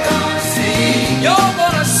 You're gonna see, you're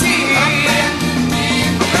gonna see a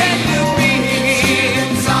brand new me.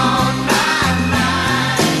 It's on my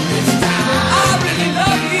mind this time. I really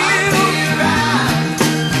love you. I'll be around.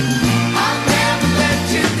 I'll never let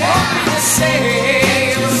you down. Won't be the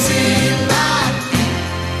same. You see my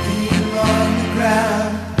feet on the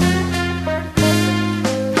ground.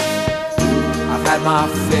 I've had my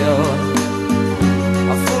fill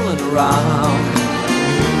of fooling around.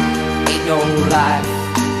 Ain't no life,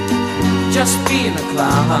 just being a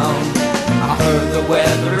clown. I heard the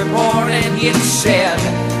weather report and it said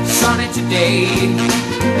sunny today.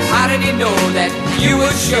 How did he know that you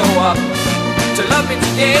would show up to love me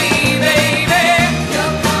today, baby?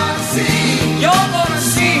 You're gonna see, you're gonna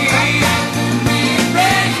see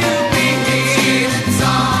brand new me. It's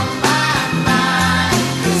on my mind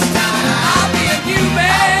this time. I'll be a new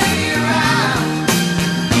man.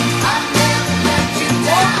 I'll be around. I'll never let you down.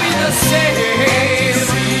 Won't be the same.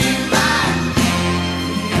 See my feet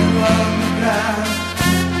on the ground.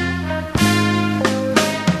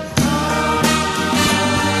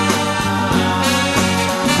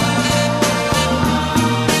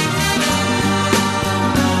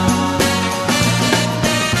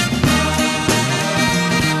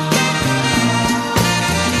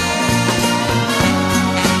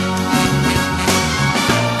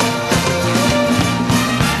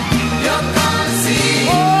 You're gonna see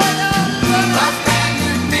a brand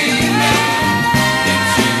new me.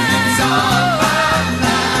 It's you that's on my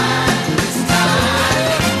mind this time.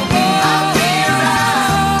 I'll be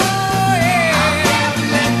around. I'll never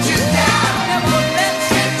let you down.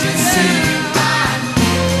 Can't you see my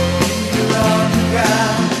feet on the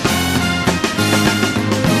ground?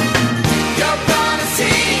 You're gonna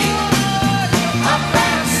see a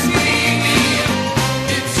fantasy.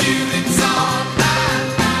 It's you that's on my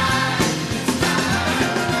mind.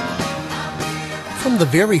 From the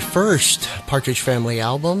very first Partridge Family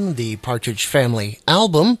album, the Partridge Family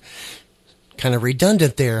album, kind of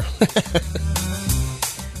redundant there.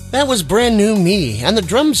 That was Brand New Me, and the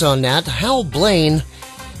drums on that, Hal Blaine.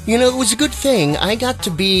 You know, it was a good thing. I got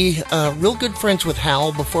to be real good friends with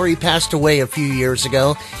Hal before he passed away a few years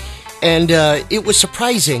ago, and it was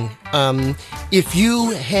surprising. If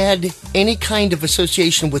you had any kind of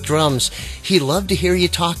association with drums, he loved to hear you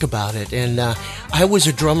talk about it, and I was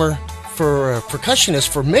a drummer for a percussionist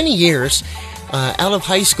for many years, out of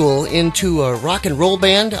high school into a rock and roll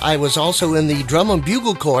band. I was also in the drum and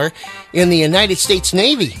bugle corps in the United States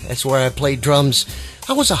Navy. That's where I played drums.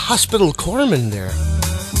 I was a hospital corpsman there.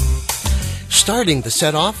 Starting the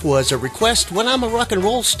set off was a request "When I'm a Rock and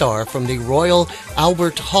Roll Star" from the Royal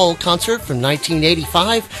Albert Hall concert from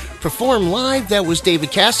 1985. Performed live, that was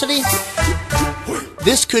David Cassidy.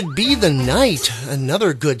 "This Could Be the Night,"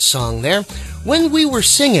 another good song there. "When We Were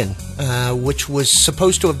Singing," which was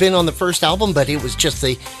supposed to have been on the first album, but it was just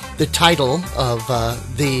the title of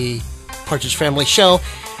the Partridge Family show.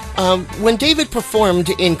 When David performed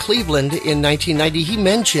in Cleveland in 1990, he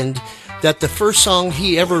mentioned that the first song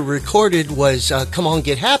he ever recorded was "Come On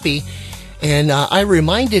Get Happy," and I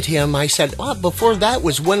reminded him, I said, before that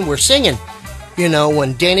was "When We're Singing." You know,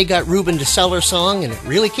 when Danny got Ruben to sell her song, and it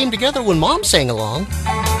really came together when Mom sang along.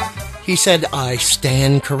 He said, "I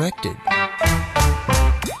stand corrected."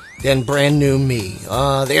 Then "Brand New Me."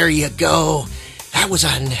 There you go. That was a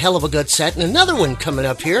hell of a good set. And another one coming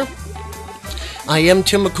up here. I am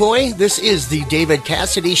Tim McCoy. This is the David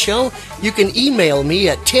Cassidy Show. You can email me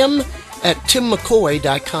at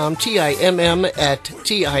tim@timmccoy.com,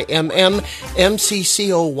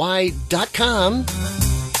 TIMM@TIMMMCCOY.com,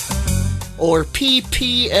 or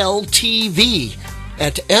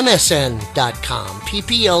PPLTV@MSN.com,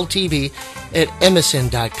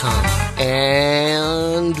 PPLTV@MSN.com.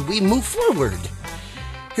 And we move forward.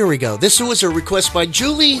 Here we go. This was a request by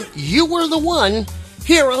Julie. "You Were the One,"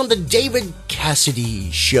 here on the David Cassidy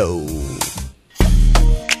Show.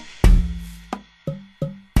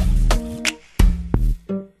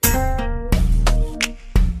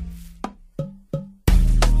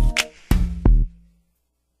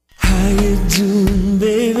 How you doing,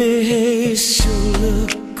 baby? Hey, you sure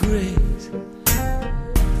look great.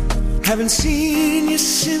 Haven't seen you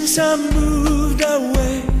since I moved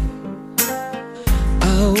away.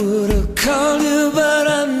 I would've called you, but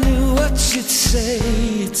I knew what you'd say.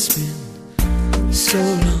 It's been so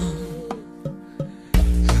long.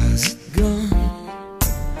 How's it gone?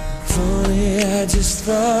 Funny, I just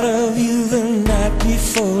thought of you the night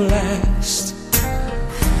before last.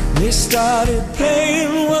 They started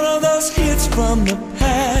playing one of those hits from the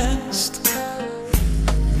past.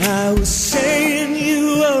 And I was saying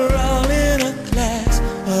you were all in a class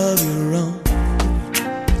of your own.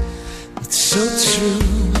 It's so true.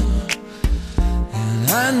 And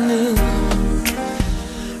I knew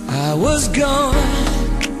I was gone.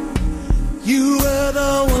 You were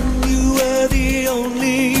the one, you were the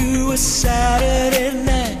only, you were Saturday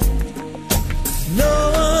night.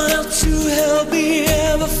 No one else who held me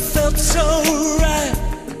ever felt so right.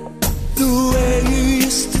 The way you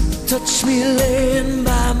used to touch me laying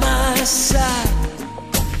by my side.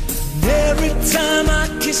 And every time I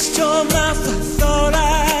kissed your mouth, I thought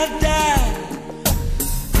I'd die.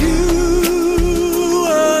 You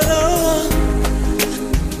were the one that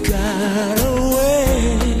got away.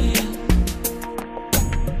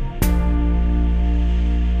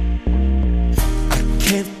 I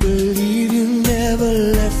can't believe you never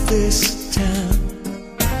left this town.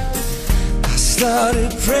 I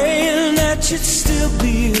started praying that you'd still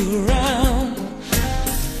be around.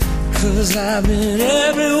 'Cause I've been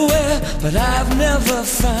everywhere, but I've never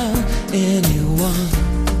found anyone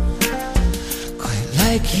quite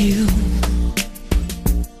like you.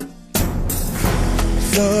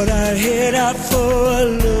 Thought I'd head out for a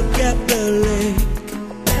look at the lake.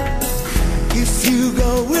 If you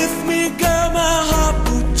go with me, girl, my heart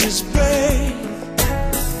would just break.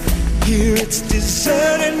 Here it's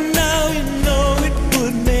deserted now, you know it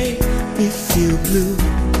would make me feel blue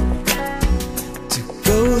to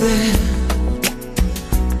go there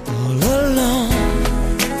all alone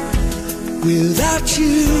without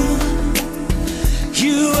you.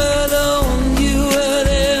 You were the one, you were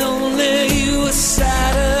the only, you were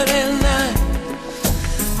Saturday night.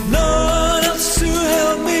 No one else who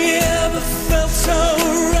held me ever felt so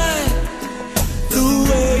right. The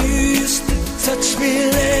way you used to touch me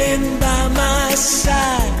laying by my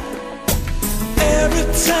side. Every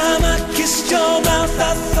time I kissed your mouth,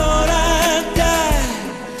 I thought I'd die.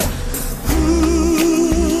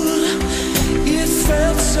 Ooh, it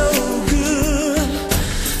felt so good.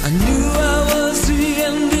 I knew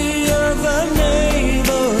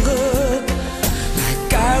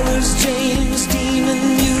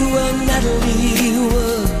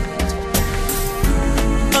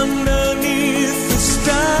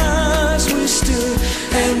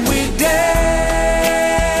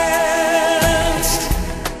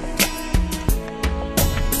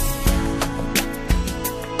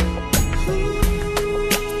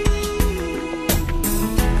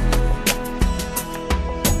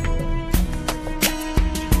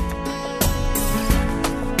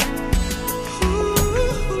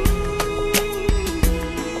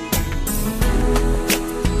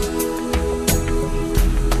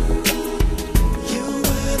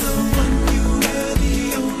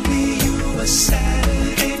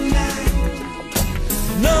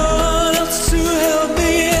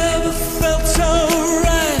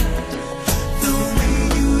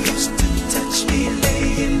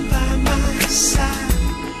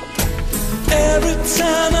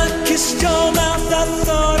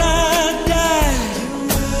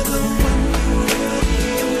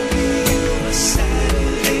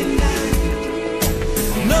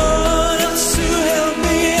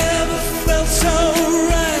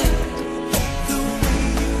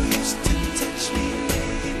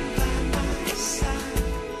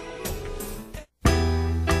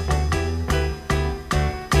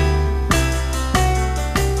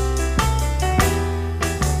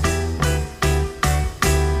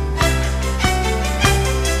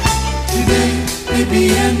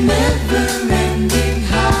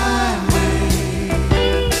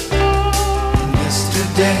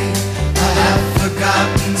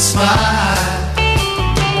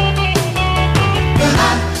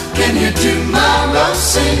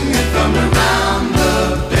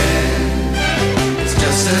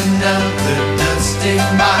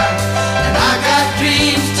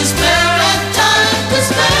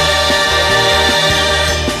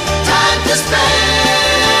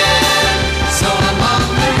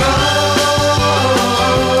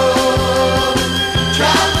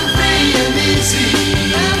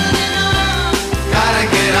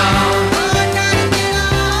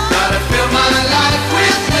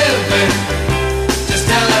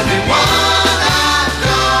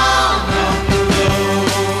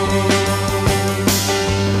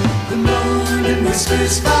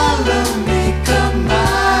whispers follow me, come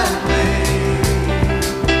my way.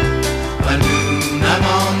 By noon I'm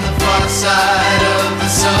on the far side of the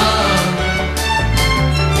sun,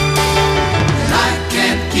 and I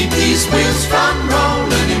can't keep these wheels from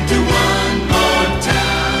rolling into one more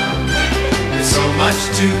town. There's so much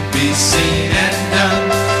to be seen and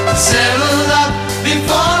done. Settle up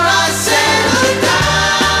before I settle down.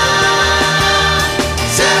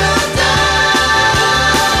 Settle down.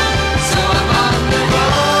 So I'm on the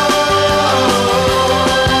road,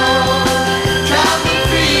 traveling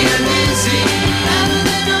free and easy.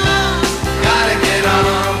 Gotta get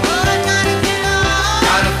on.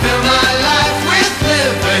 Gotta fill my life with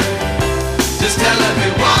living. Just telling me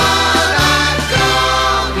what I've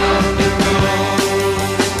gone on the road.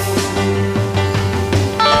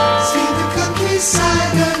 See the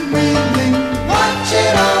countryside unreeling, watch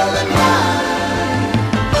it all in mine.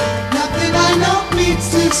 Nothing I know beats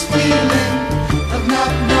this feeling of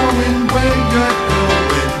not knowing where you're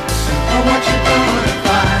going or what you're gonna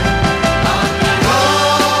find. On the road,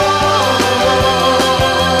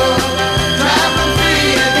 traveling free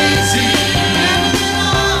and easy.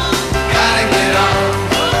 Gotta get on.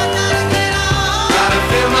 Gotta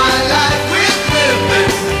fill my life with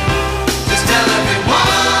living. Just telling me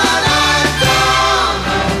what I've done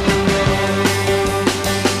on the road.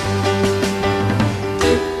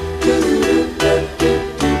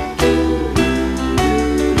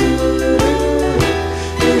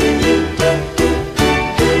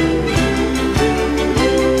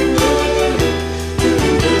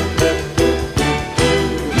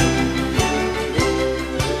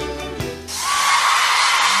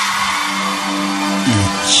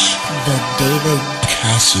 It's The David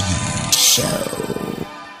Cassidy. Show.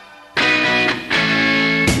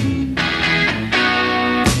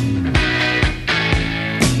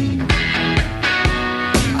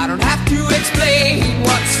 I don't have to explain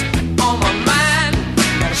what's on my mind.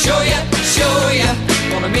 Gotta show ya,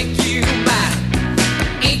 wanna make you mine.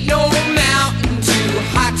 Ain't no mountain too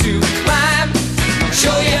high to climb.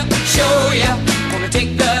 Show ya, wanna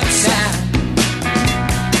take the time.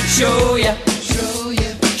 Show ya, show ya,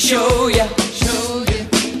 show ya, show ya,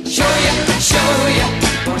 show ya, show ya,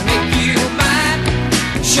 wanna make you mine.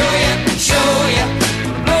 Show ya,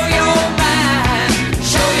 wanna blow your mind.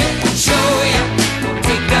 Show ya, wanna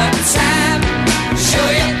take the time. Show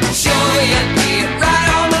ya, lay it right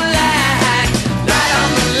on the line, right on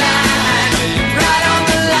the line, right on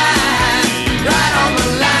the line, right on the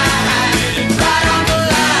line, right on the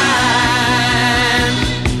line.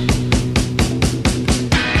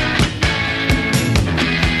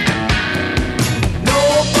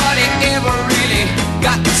 Nobody ever really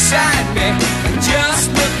got beside me, just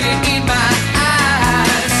looking in my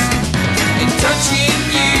eyes. And touching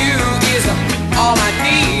you is all I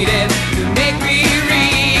needed to make me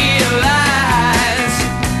realize.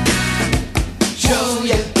 Show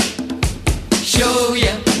ya, show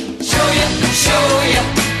ya, show ya, show ya,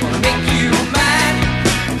 wanna make you mine.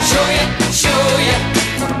 Show ya,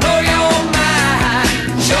 wanna blow your mind.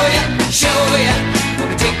 Show ya,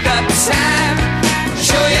 wanna take the time.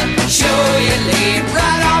 Show ya, lay it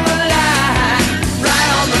right on the line, right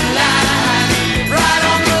on the line, right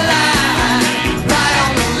on the line, right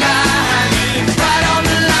on the line, right on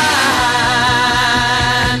the line.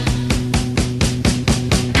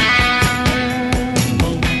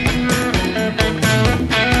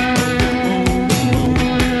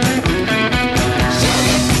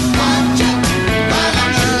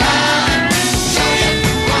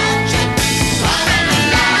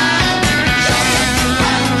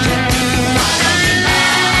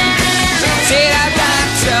 Said I got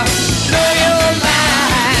to blow your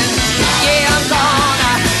mind. Yeah, I'm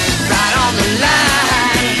gonna ride on the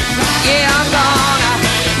line. Yeah, I'm gonna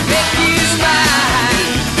make you smile.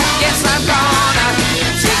 Yes, I'm gonna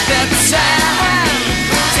take the time.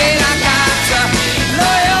 Said I got to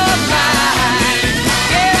blow your mind.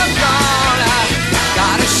 Yeah, I'm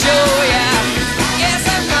gotta show ya. Yes,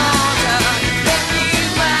 I'm gonna make you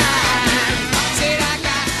mine. Said I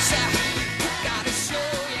gotta show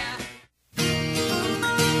ya.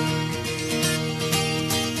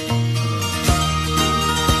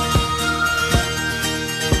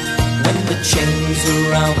 When the chains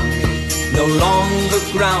around me no longer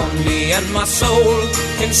ground me, and my soul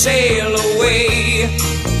can sail away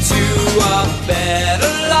to a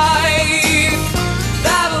better life,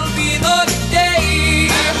 that'll be the day.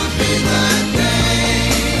 That'll be the day.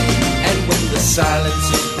 And when the silence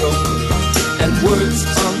is broken and words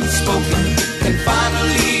unspoken can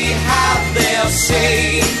finally have their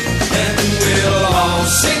say, then we'll all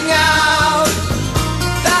sing out.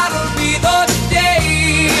 That'll be the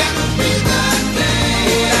day. That'll be the day.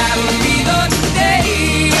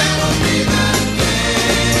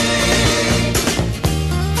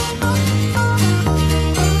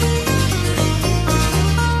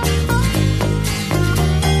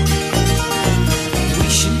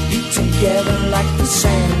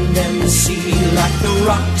 sand and the sea, like the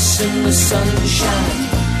rocks in the sunshine.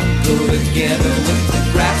 Go together with the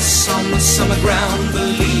grass on the summer ground, the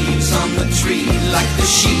leaves on the tree, like the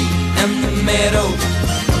sheep and the meadow.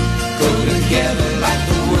 Go together like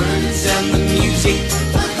the words and the music,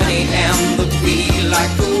 the honey and the bee,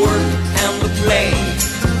 like the work and the play.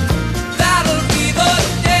 That'll be the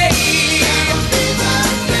day.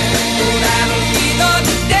 That'll be the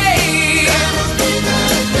day.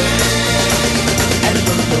 And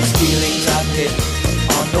when those feelings I did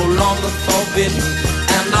are no longer forbidden,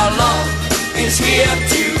 and our love is here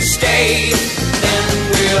to stay, then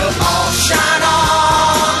we'll all shine on.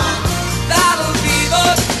 That'll be the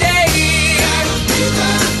day. That'll be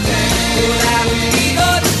the day. That'll be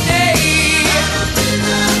the day.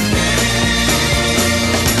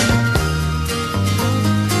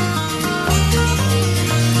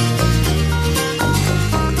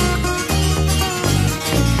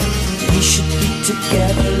 We should be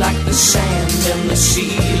together like the sand and the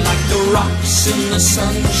sea, like the rocks in the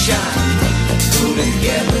sunshine. Go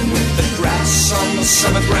together with the grass on the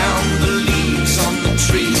summer ground, the leaves on the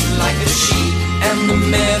tree, like the sheep and the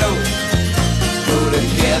meadow. Go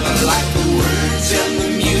together like the words and the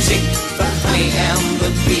music, the honey and the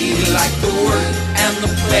bee, like the work and the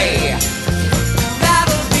play.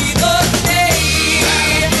 That'll be the day.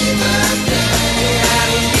 That'll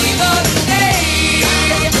be the day. That'll be the day.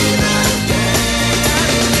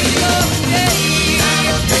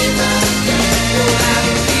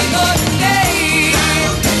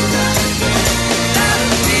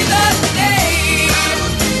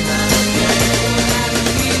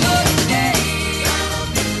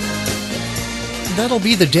 That'll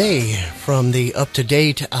Be the Day from the Up to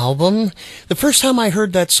Date album. The first time I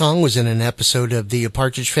heard that song was in an episode of The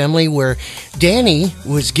Partridge Family where Danny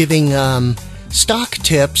was giving stock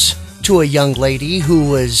tips to a young lady who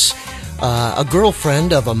was a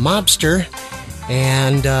girlfriend of a mobster,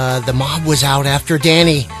 and the mob was out after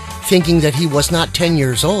Danny, thinking that he was not 10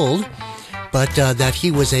 years old, but that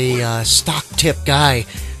he was a stock tip guy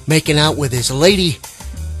making out with his lady.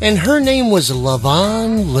 And her name was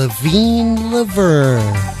Levine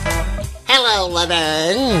Laverne. Hello,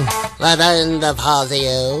 Laverne. Laverne the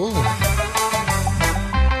Fazio.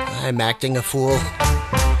 I'm acting a fool.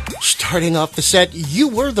 Starting off the set, You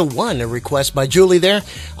Were the One, a request by Julie there.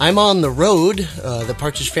 I'm on the road, the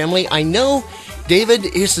Partridge Family. I know, David,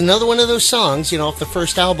 is another one of those songs, off the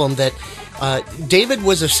first album that David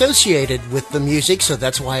was associated with the music, so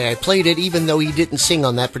that's why I played it, even though he didn't sing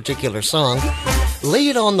on that particular song. Lay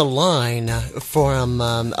It on the Line from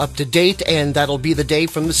Up to Date, and That'll Be the Day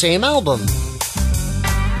from the same album.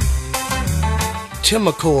 Tim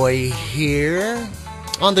McCoy here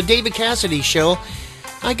on the David Cassidy Show.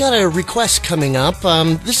 I got a request coming up.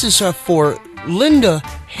 This is for Linda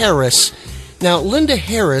Harris. Now, Linda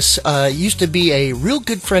Harris used to be a real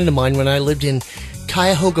good friend of mine when I lived in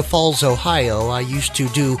Cuyahoga Falls, Ohio. I used to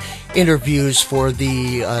do interviews for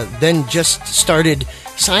the then just started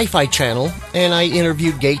Sci-Fi Channel, and I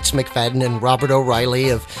interviewed Gates McFadden and Robert O'Reilly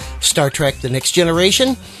of Star Trek The Next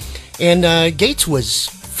Generation. And Gates was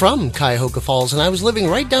from Cuyahoga Falls, and I was living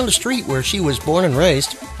right down the street where she was born and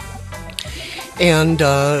raised. And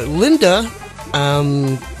Linda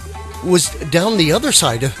was down the other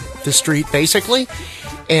side of the street, basically.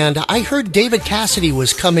 And I heard David Cassidy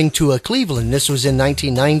was coming to Cleveland. This was in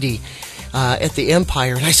 1990 at the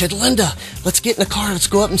Empire. And I said, Linda, let's get in the car. Let's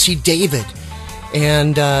go up and see David.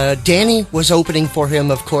 And Danny was opening for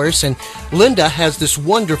him, of course. And Linda has this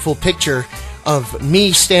wonderful picture of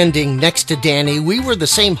me standing next to Danny. We were the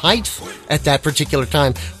same height at that particular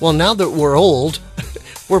time. Well, now that we're old,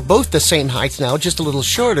 we're both the same height now, just a little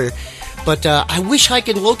shorter. But I wish I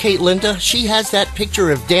could locate Linda. She has that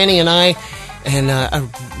picture of Danny and I I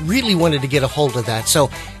really wanted to get a hold of that.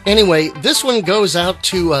 So anyway, this one goes out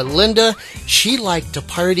to Linda. She liked to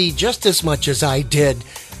party just as much as I did.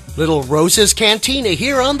 Little Rose's Cantina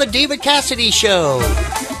here on the David Cassidy Show.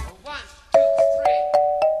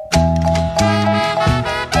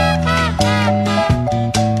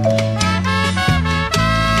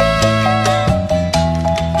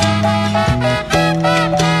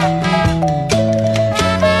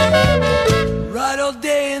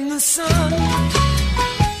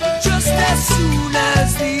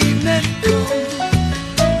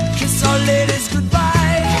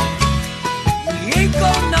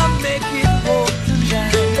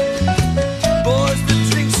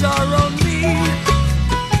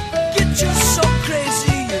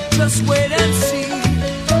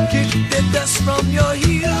 From your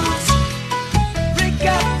heels, break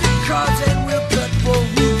out the cards and we'll cut for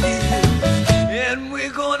who lives. And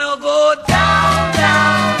we're gonna go down,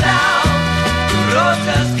 down, down,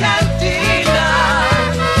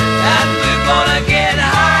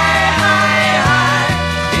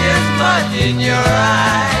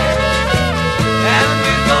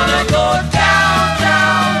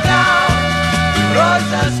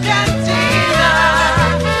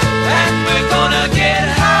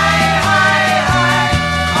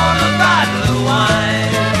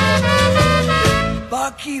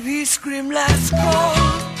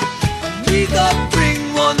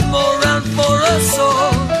 more round for us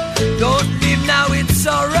all. Don't leave now, it's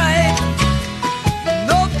alright.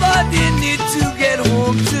 Nobody need to get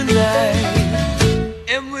home tonight.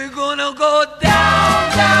 And we're gonna go down,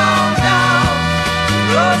 down, down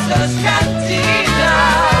Rosa's Cantina.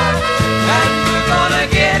 And we're gonna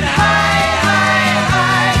get high, high,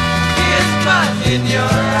 high. Here's mud in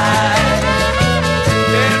your eyes.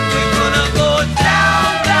 And we're gonna go down,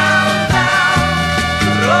 down, down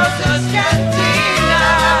Rosa's Cantina.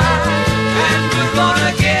 And we're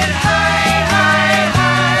gonna get high, high,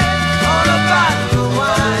 high on a bottle of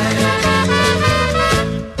wine.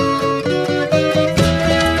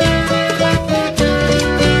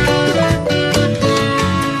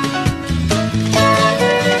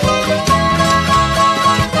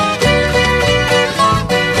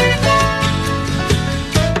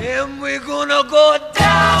 And we're gonna go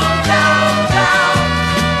down, down, down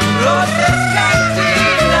Rosa's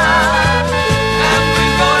Cantina. And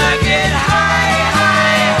we're gonna get high,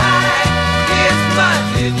 high, high. Here's mud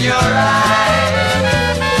in your eyes.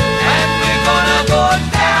 And we're gonna go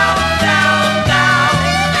down, down, down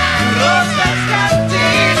Rosa's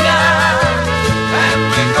Cantina. And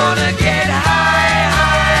we're gonna get high,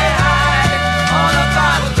 high, high on a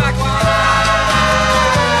bottle of black wine.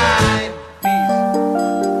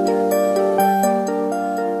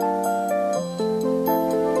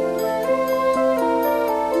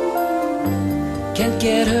 Can't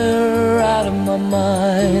get her out of my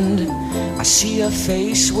mind. I see her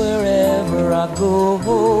face wherever I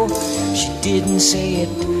go. She didn't say it,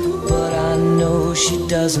 but I know she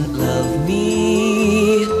doesn't love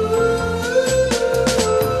me.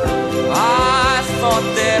 I thought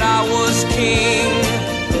that I was king.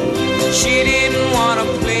 She didn't want to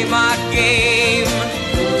play my game.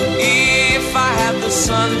 If I had the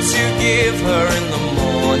sun to give her in the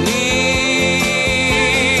morning,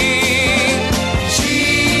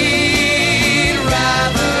 she'd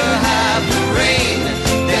rather have the rain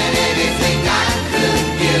than anything I could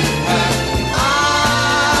give her.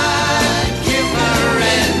 I'd give her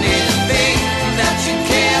anything that you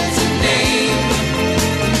care to name.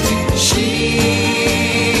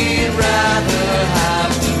 She'd rather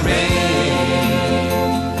have the rain.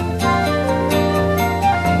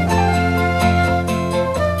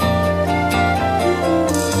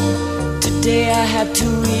 Today I had to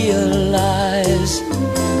realize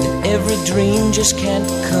that every dream just can't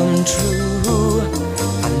come true.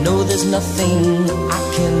 I know there's nothing I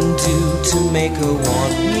can do to make her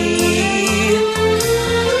want me.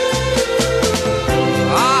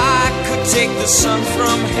 I could take the sun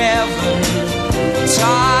from heaven,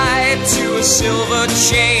 tied to a silver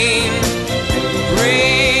chain,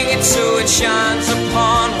 bring it so it shines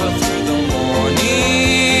upon her through the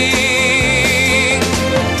morning.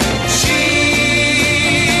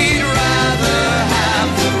 She'd rather have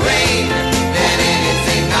the rain than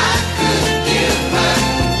anything I could give her.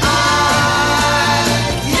 I'd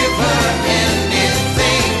give her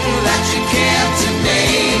anything that you care to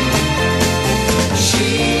name.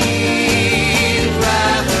 She'd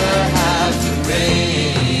rather have the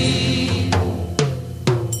rain.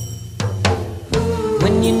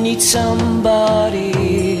 When you need somebody,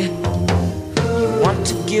 you want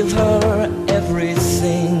to give her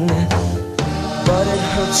everything, but it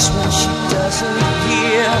hurts when she doesn't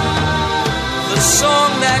hear the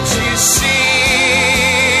song that you sing.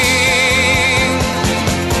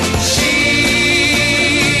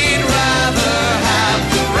 She'd rather have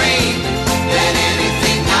the rain than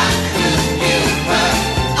anything I could give her.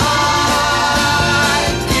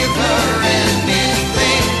 I'd give her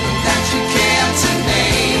anything that you care to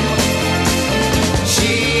name.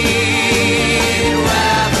 She'd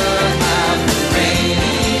rather have the rain.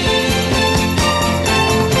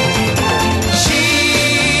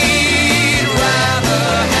 She'd rather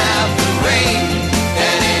have the rain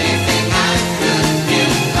than anything I could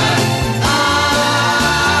give her. I'd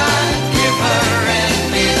give her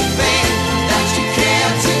anything that you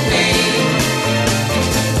care to name.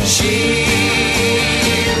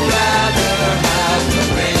 She'd rather have the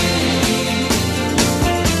rain.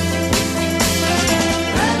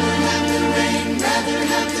 Rather have the rain, rather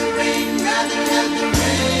have the rain, rather have the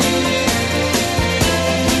rain.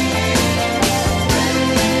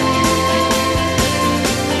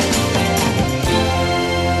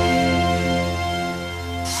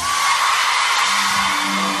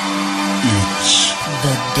 It's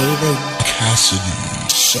The David Cassidy.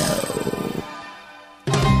 Show.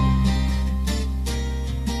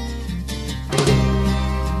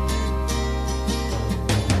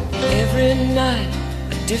 Every night,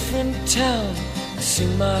 a different town, I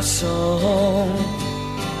sing my song.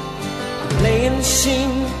 I play and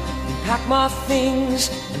sing and pack my things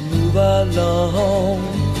and move along.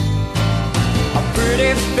 A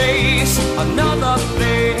pretty face, another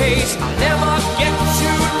place I'll never get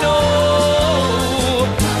to know.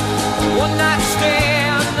 One night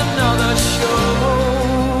stand, another show.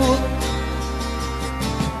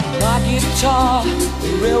 My guitar,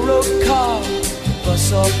 the railroad car, the bus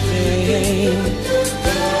or plane.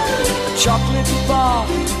 A chocolate bar,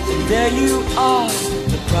 and there you are,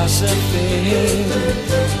 the price of fame.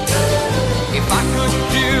 If I could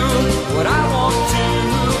do what I want to,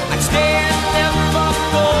 I'd stay and never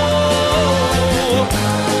go.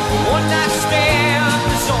 One night stand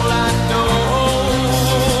is all I know.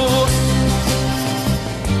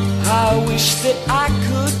 I wish that I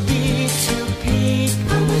could be two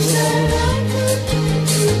people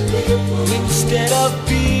instead of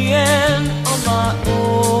being on my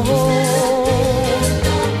own.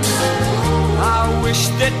 I wish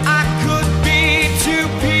that I could be two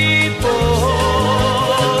people,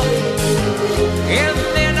 and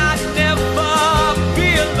then I'd never be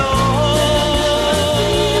alone.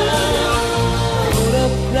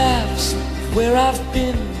 Photographs of where I've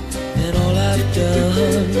been and all I've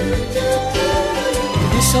done. In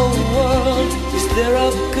this whole world, is there a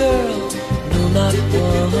girl? No, not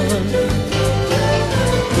one.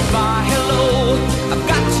 Goodbye, hello, I've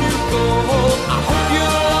got to go. I hope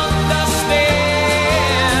you'll understand.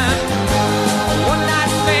 A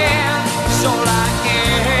one-night man is all I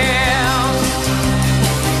am.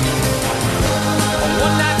 A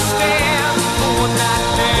one-night stand, a one-night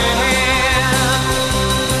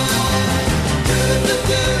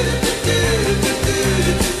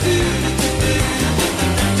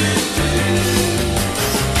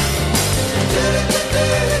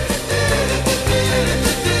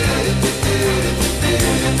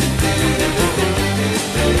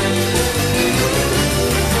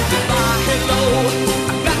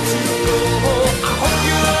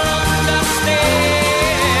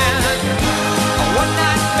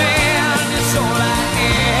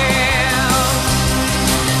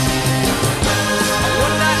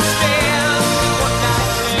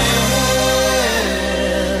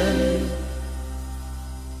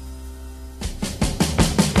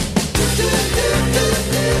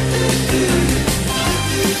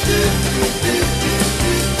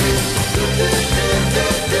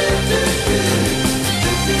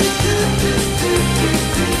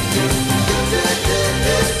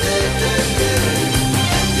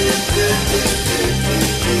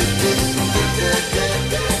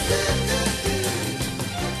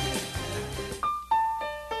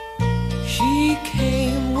She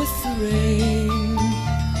came with the rain,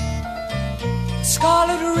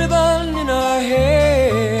 scarlet ribbon in her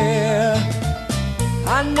hair.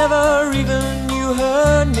 I never even knew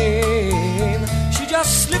her name. She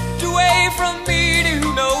just slipped away from me to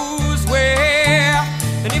who knows where.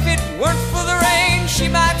 And if it weren't for the rain, she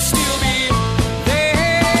might still be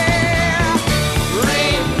there.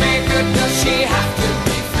 Rainmaker, does she have to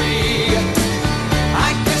be free? I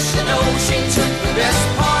guess you know she took the best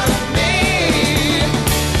part of me.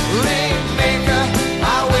 Rainmaker,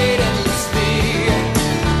 I wait endlessly.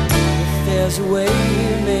 If there's a way,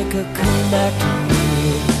 make her come back to me.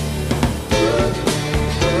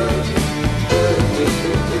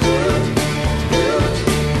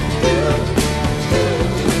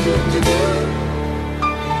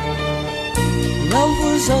 Love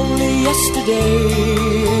was only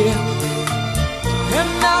yesterday, and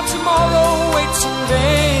now tomorrow waits in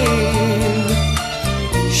vain.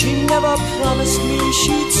 She never promised me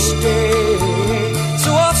she'd stay,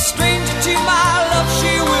 so a stranger to my love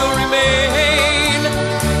she will remain.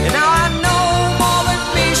 And now I know more than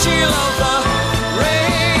me she loves the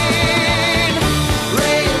rain.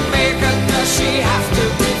 Rainmaker, does she have to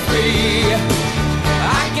be free?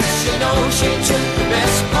 I guess you know she took the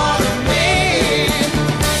best part of me.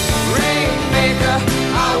 Rainmaker,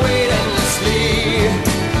 I wait endlessly.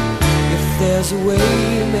 If there's a way,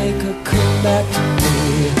 make her come back to me.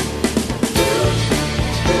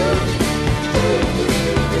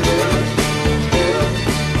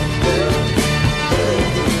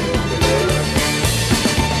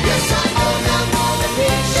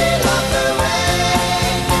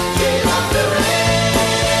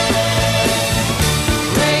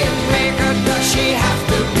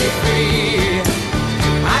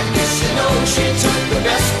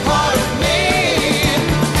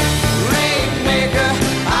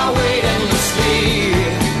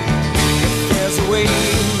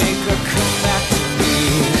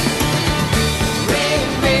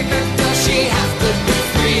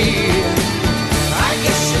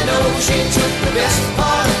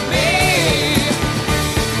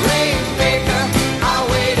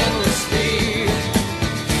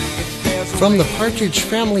 From the Partridge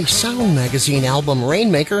Family Sound Magazine album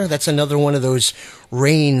Rainmaker, that's another one of those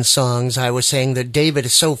rain songs I was saying that David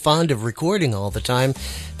is so fond of recording all the time.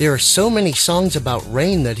 There are so many songs about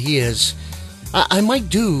rain that he is... I might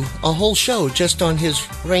do a whole show just on his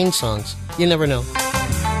rain songs. You never know.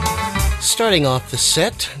 Starting off the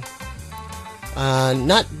set,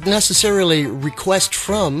 not necessarily request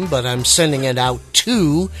from, but I'm sending it out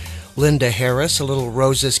to Linda Harris, a little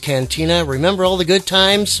Rose's Cantina. Remember all the good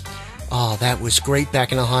times? Oh, that was great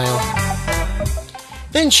back in Ohio.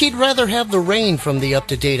 Then She'd Rather Have the Rain from the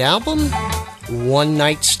up-to-date album, One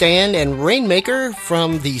Night Stand, and Rainmaker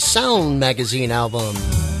from the Sound Magazine album.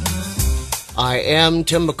 I am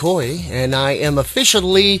Tim McCoy, and I am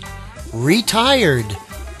officially retired.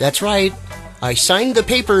 That's right, I signed the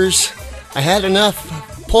papers. I had enough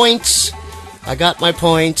points. I got my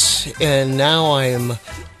points, and now I'm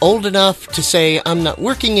old enough to say I'm not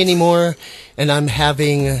working anymore, and I'm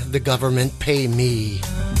having the government pay me.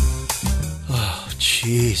 Oh,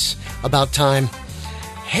 jeez. About time.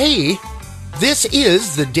 Hey, this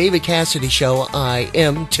is the David Cassidy Show. I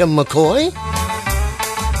am Tim McCoy.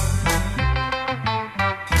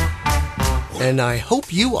 And I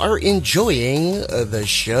hope you are enjoying the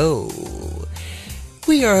show.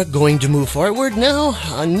 We are going to move forward now.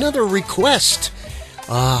 Another request.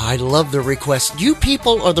 I love the request. You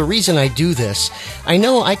people are the reason I do this. I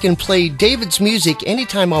know I can play David's music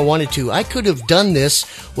anytime I wanted to. I could have done this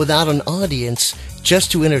without an audience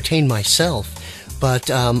just to entertain myself. But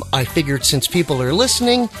I figured since people are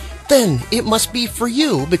listening, then it must be for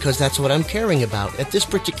you, because that's what I'm caring about at this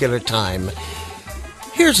particular time.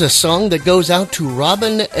 Here's a song that goes out to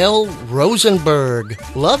Robin L. Rosenberg.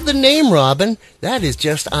 Love the name, Robin. That is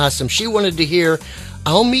just awesome. She wanted to hear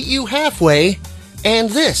I'll Meet You Halfway.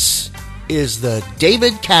 And this is the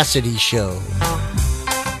David Cassidy Show. Will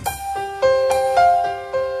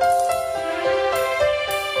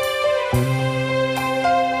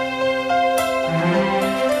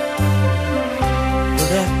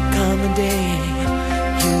there come a day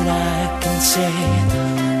you and I can say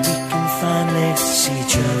we can finally see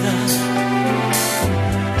each other?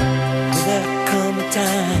 Will there come a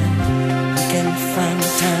time we can find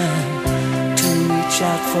the time to reach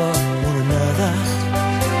out for one another?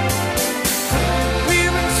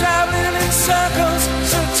 We've been traveling in circles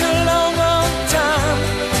such a long, long time,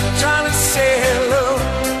 trying to say hello.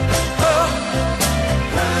 Oh,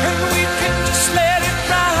 and we can just let it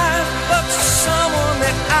ride, but to someone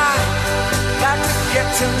that I'd like to get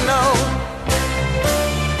to know.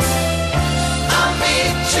 I'll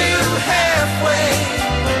meet you halfway.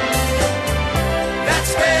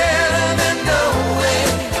 That's better than no way.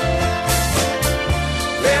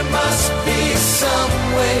 There must be some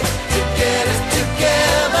way to get us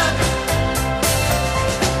together.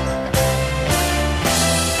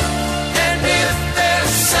 And if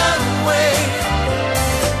there's some way,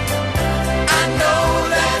 I know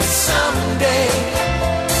that someday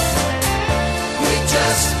we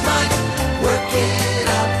just might work it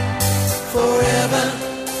out forever.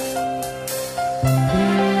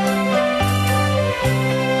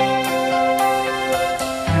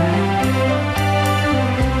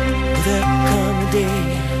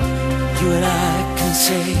 You and I can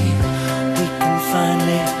say we can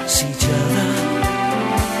finally see each other.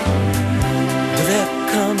 Will there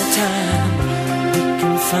come a time we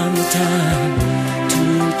can find the time to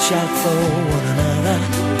reach out for one another?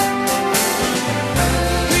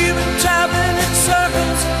 We've been traveling in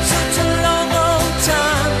circles such a long, long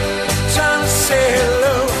time, trying to say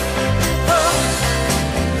hello. Oh,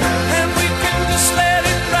 and we can just let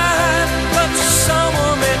it ride, but to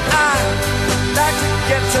someone that I'd like to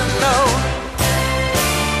get to know.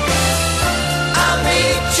 I'll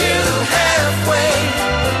meet you halfway.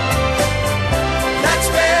 That's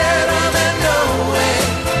better than no way.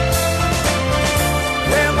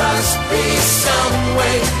 There must be some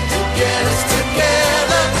way to get us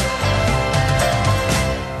together.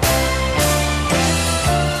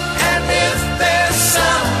 And if there's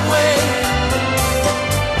some way,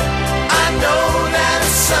 I know that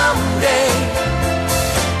someday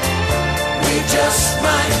we just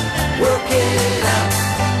might work it out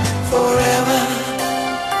forever.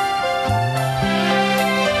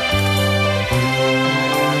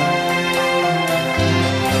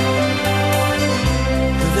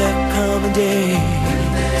 Will there come a day?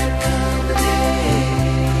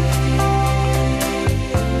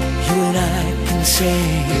 You and I can say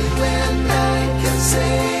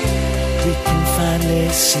we can finally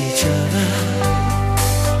see each other.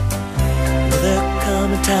 Will there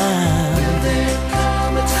come a time?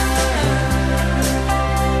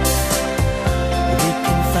 We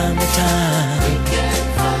can find the time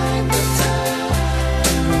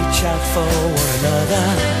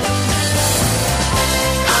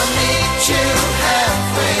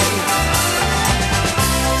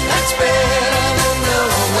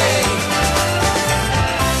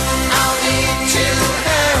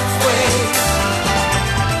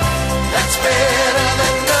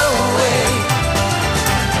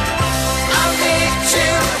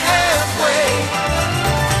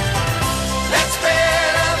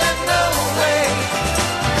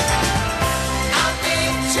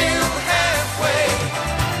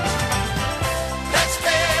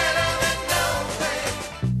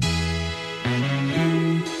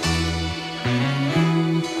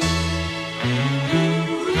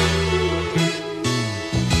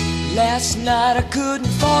Last night I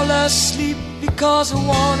couldn't fall asleep because I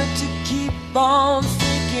wanted to keep on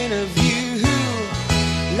thinking of you.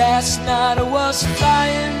 Last night I was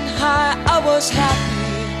flying high, I was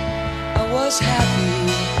happy, I was happy.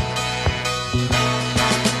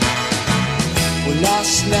 Well,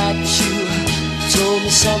 last night you told me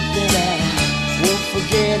something that I won't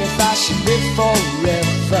forget if I should live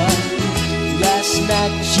forever. Last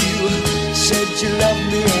night you said you loved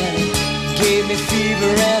me and it gave me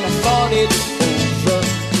fever and I thought it over.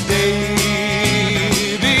 Baby,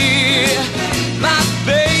 my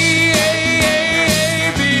baby,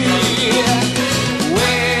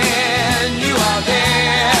 when you are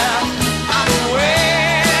there, I'm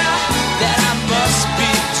aware that I must be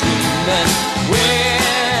dreaming.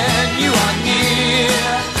 When you are near,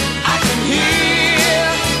 I can hear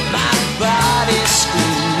my body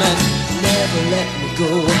screaming. Never let me go,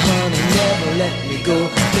 honey, never let me go.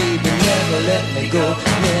 Baby, never let me go.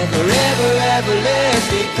 Never, ever, ever let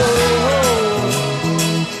me go.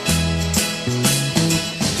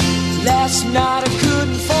 Last night I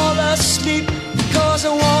couldn't fall asleep because I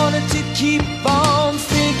wanted to keep on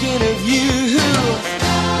thinking of you.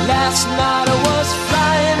 Last night I was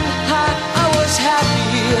flying high, I was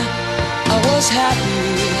happy, I was happy.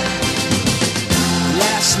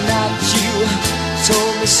 Last night you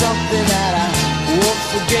told me something that I won't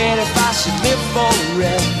forget if I should live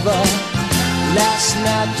forever. Last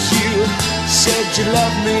night you said you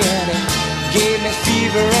loved me and it gave me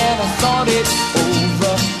fever and I thought it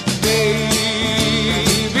over.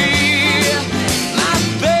 Baby, my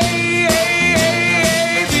baby,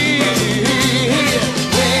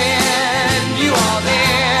 when you are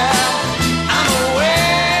there, I'm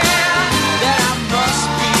aware that I must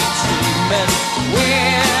be dreaming.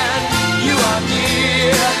 When you are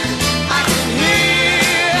near, I can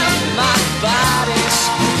hear my body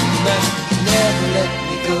screaming. Never let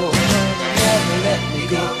me go, never let me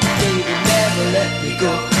go. Baby, never let me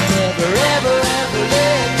go. Never, ever, ever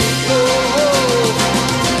let me go.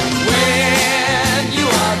 When you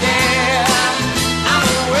are there, I'm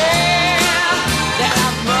aware that I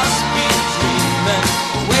must be dreaming.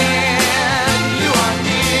 When you are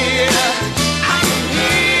near, I can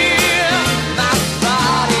hear my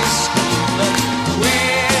body screaming.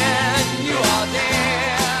 When you are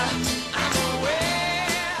there, I'm aware.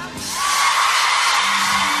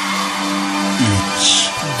 It's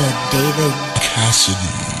The David Cassidy.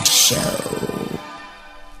 Show.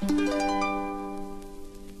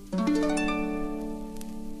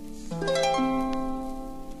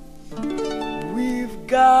 We've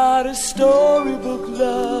got a storybook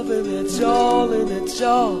love and it's all a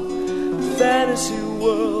fantasy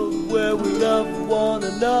world where we love one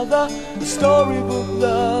another. A storybook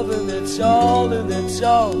love and it's all a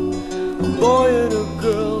boy and a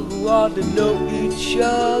girl who hardly know each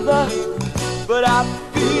other. But I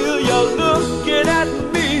feel you're looking at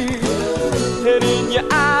me, and in your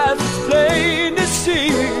eyes it's plain to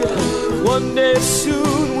see. One day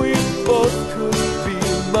soon we both could be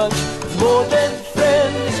much more than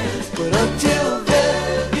friends. But until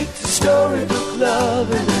then, it's a storybook love,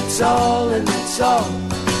 and it's all a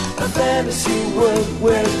fantasy world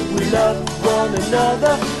where we love one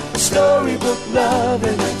another. A storybook love,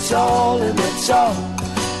 and it's all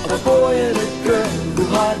a boy and a girl who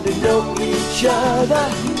hardly know each other.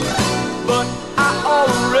 But I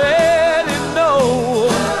already know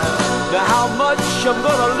how much I'm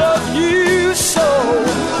gonna love you so.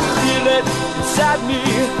 Feel it inside me,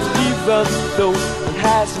 even though it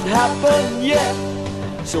hasn't happened yet.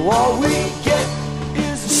 So all we get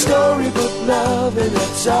is a storybook love, and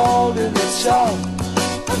it's all a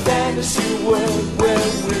fantasy world where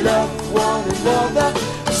we love one another.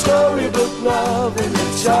 A storybook love, and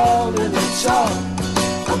it's all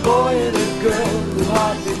a boy and a girl who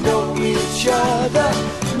hardly know each other.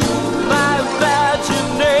 My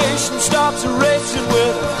imagination stops racing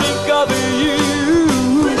when I think of you.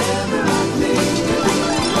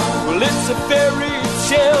 Well, it's a fairy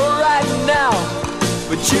tale right now,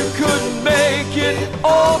 but you couldn't make it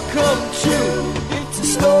all come true. It's a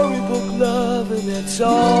storybook love, and it's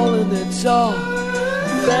all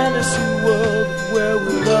fantasy world where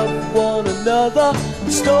we love one another.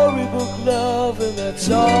 A storybook love, and that's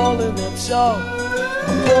all a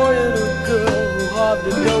boy and a girl who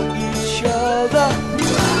hardly know each other.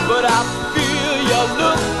 But I feel you're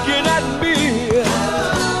looking at me,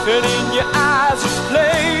 and in your eyes it's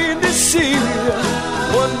plain to see.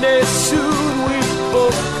 One day soon we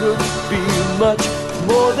both could be much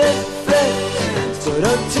more than friends. But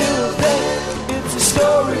until then, it's a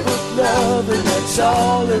storybook love, and that's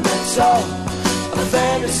all a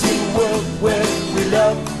fantasy world where we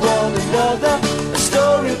love one another. A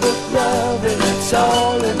storybook love. that's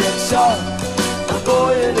all, and that's all. A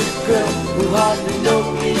boy and a girl who hardly know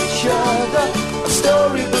each other. A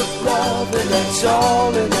storybook love, and that's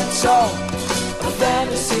all, and that's all. A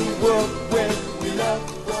fantasy world where we love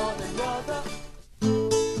one another.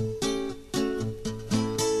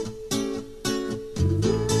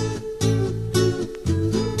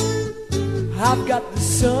 I've got the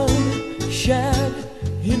sunshine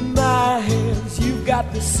in my hands. You've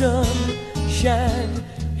got the sunshine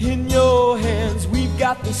in your hands. We've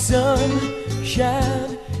got the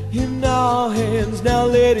sunshine in our hands. Now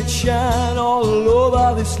let it shine all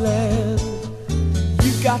over this land.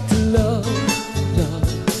 You've got to love,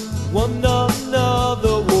 love one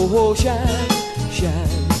another. Oh, shine,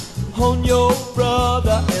 shine on your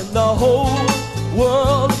brother, and the whole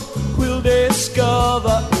world will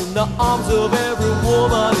discover in the arms of every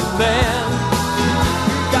woman and man.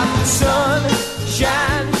 We've got the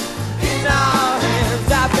sunshine in our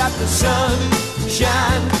hands. I've got the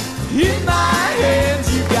sunshine in my hands.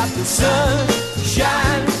 You've got the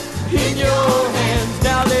sunshine in your hands.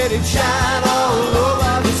 Now let it shine all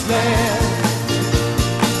over this land.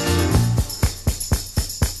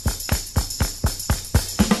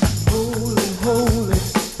 Holy, holy,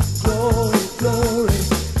 glory, glory,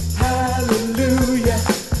 hallelujah,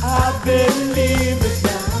 I believe it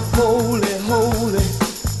now. Holy, holy,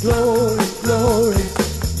 glory, glory,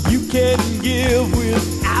 you can give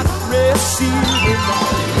without receiving.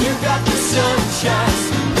 You got the sunshine,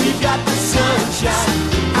 we got the sunshine,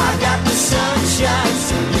 I got the sunshine,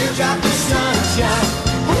 you got the sunshine.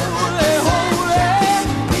 Holy, holy,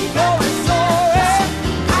 glory, glory,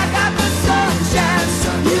 I got the sunshine,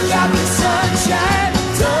 you got the sunshine.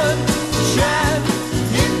 Sunshine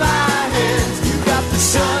in my hands, you got the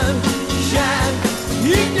sunshine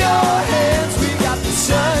in your hands. We got the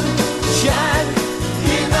sunshine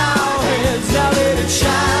in our hands. Now let it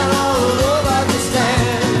shine all over this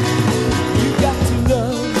land. You got to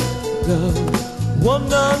love, love one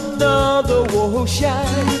another. Whoa,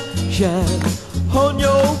 shine, shine on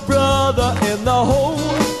your brother, and the whole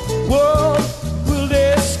world will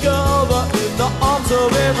discover in the arms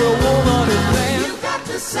of every woman and man. You got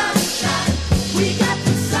the sunshine, we got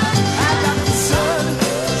the sunshine. I got the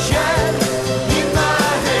sunshine in my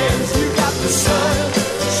hands. You got the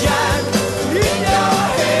sunshine in your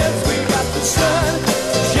hands. We got the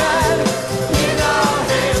sunshine in our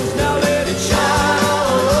hands. Now let it shine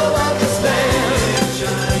all over this land.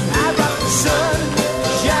 I got the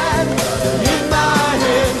sunshine in my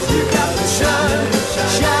hands. You got the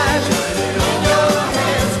sunshine in your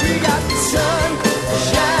hands. We got the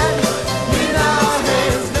sunshine in our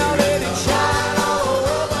hands. Now let it shine all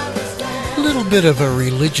over this land. A little bit of a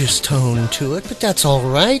religious tone to it, but that's all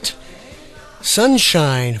right.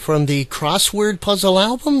 Sunshine from the Crossword Puzzle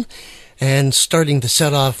album, and starting the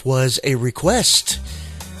set off was a request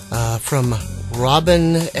from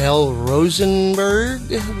Robin L. Rosenberg.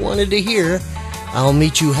 Wanted to hear I'll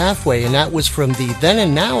Meet You Halfway, and that was from the Then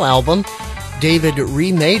and Now album. David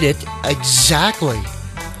remade it exactly,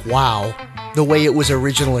 wow, the way it was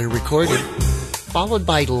originally recorded. Followed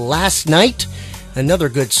by Last Night, another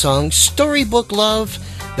good song, Storybook Love,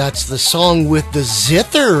 that's the song with the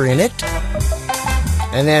zither in it.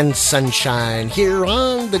 And then Sunshine here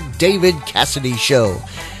on the David Cassidy Show.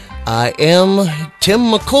 I am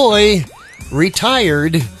Tim McCoy,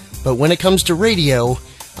 retired, but when it comes to radio,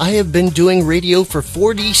 I have been doing radio for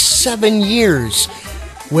 47 years.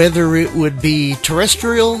 Whether it would be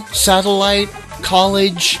terrestrial, satellite,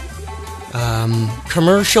 college,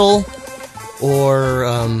 commercial,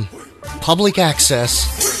 or public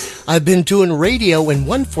access, I've been doing radio in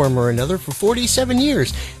one form or another for 47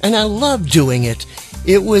 years, and I love doing it.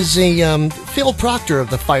 It was a Phil Proctor of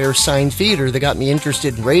the Firesign Theater that got me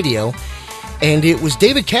interested in radio, and it was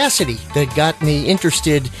David Cassidy that got me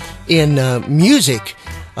interested in music.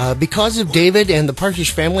 Because of David and the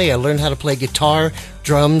Partridge Family, I learned how to play guitar,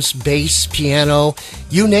 drums, bass, piano,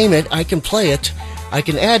 you name it, I can play it. I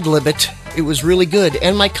can ad-lib it. It was really good.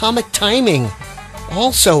 And my comic timing,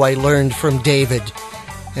 also I learned from David.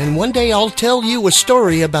 And one day I'll tell you a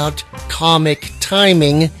story about comic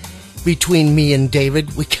timing between me and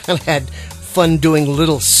David. We kind of had fun doing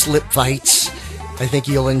little slip fights. I think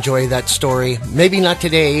you'll enjoy that story. Maybe not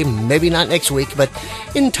today, maybe not next week, but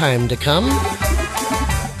in time to come.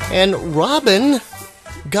 And Robin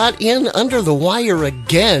got in under the wire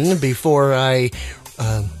again before I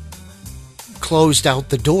closed out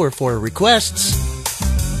the door for requests.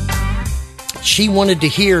 She wanted to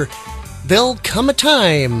hear There'll Come a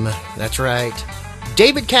Time. That's right.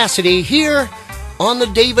 David Cassidy here on the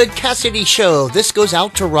David Cassidy Show. This goes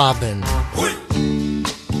out to Robin.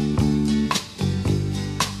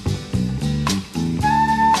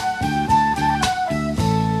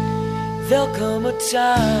 There'll come a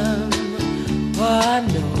time, I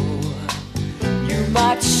know, you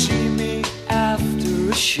might see me after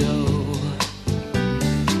a show.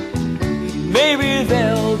 Maybe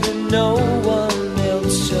there'll be no one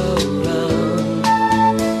else around.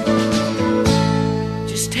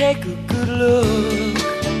 Just take a good look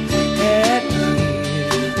at me.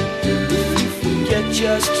 If you forget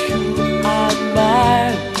just who I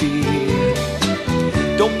might be,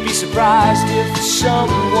 don't be surprised if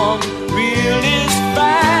someone real is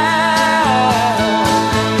found.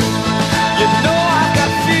 You know I've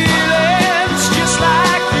got feelings just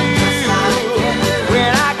like you.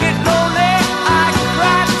 When I get lonely, I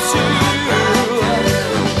cry too.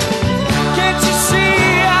 Can't you see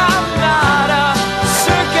I'm not a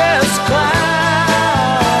circus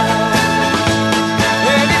clown?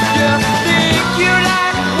 And if you think you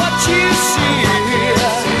like what you see,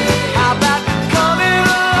 how about coming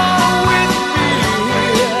along with me?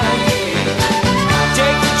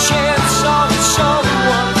 Take a chance on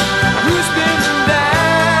someone who's been down.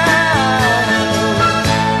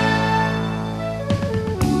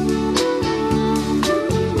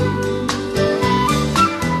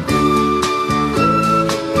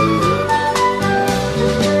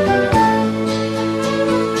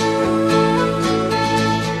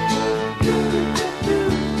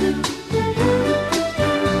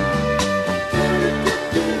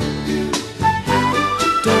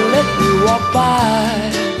 Don't let me walk by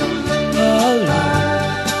alone,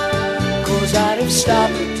 'cause I'd have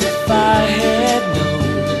stopped if I had known.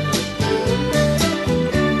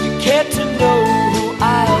 You cared to know who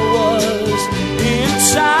I was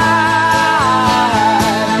inside.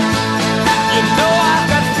 You know I've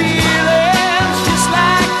got feelings just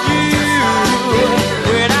like you.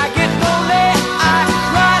 When I get lonely, I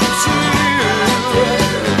cry too.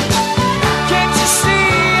 Can't you see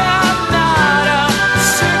I'm not a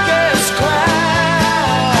circus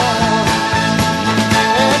clown?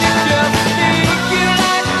 And if you think you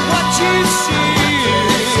like what you see,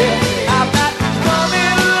 how about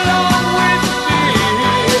coming along with me?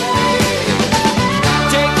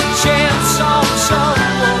 Take a chance on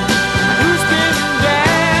someone who's been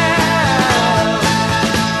down.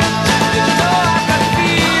 You know I've got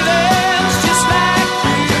feelings just like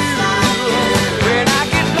you. When I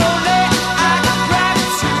get lonely, I cry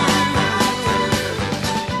too.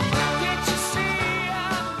 Can't you see I'm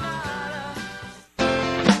not a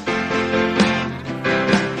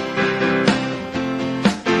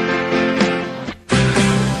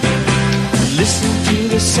Listen to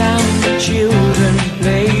the sound of children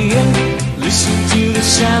playing. Listen to the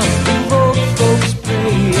sound of old folks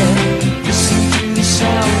praying. Listen to the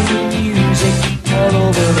sound of music all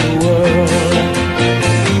over the world.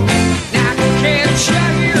 Now can't you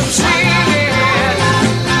hear 'em singing?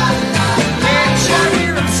 Can't you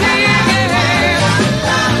hear 'em singing?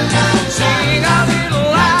 Sing a little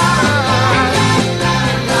louder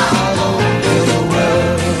all over the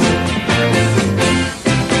world.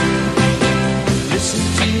 Listen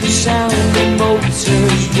to the sound of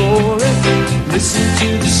motors roaring. Listen to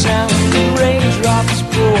the sound of raindrops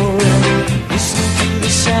pouring. Listen to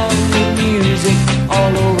the sound of music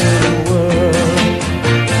all over the world.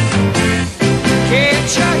 Can't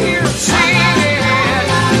you hear 'em singing?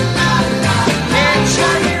 Can't you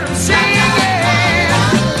hear 'em singing?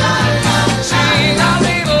 Sing a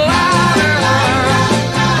little louder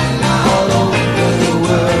all over the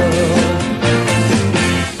world.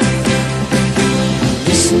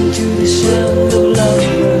 Listen to the sound of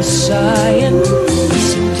lovers sighing.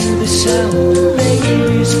 Listen to the sound of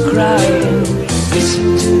babies crying. Listen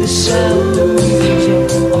to the sound of music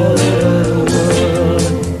all over the world.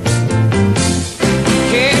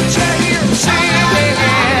 Can't you hear 'em singing?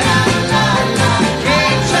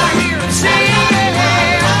 Can't you hear 'em singing?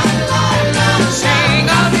 Sing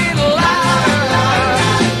a little louder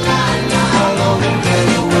all over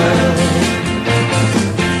the world.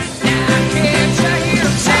 Now can't you hear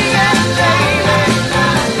 'em singing, baby?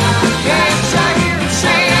 Can't you hear 'em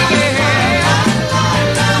singing?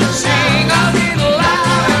 Sing a little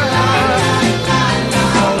louder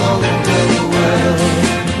all over the world.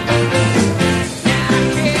 Now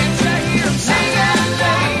can't you hear 'em singing,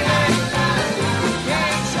 baby?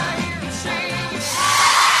 Can't you hear 'em singing?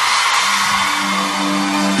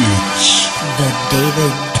 It's The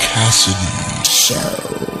David Cassidy. Show.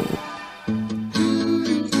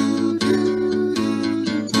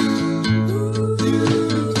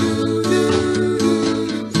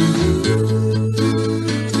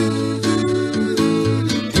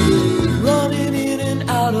 Running in and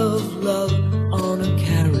out of love on a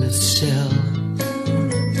carousel.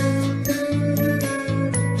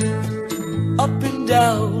 Up and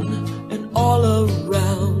down and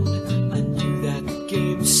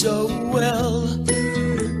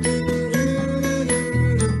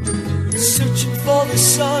searching for the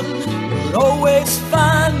sun, but always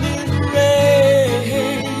finding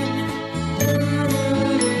rain.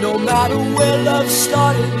 No matter where love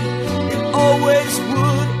started, it always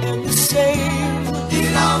would end the same.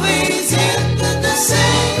 It always ended the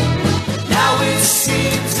same. Now it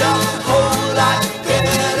seems a whole lot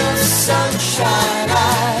better. Sunshine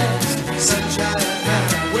eyes, Sunshine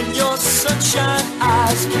eyes, when your sunshine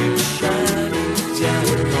eyes keep shining down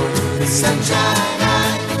on me. sunshine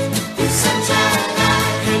eyes, sunshine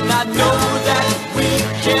eyes. And I know that we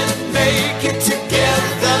can make it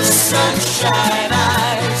together. Sunshine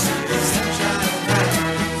eyes, Sunshine eyes.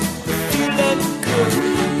 feeling good.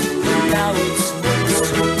 Now it's no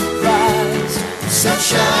surprise.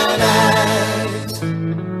 Sunshine eyes.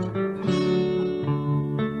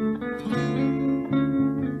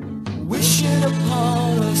 Wishing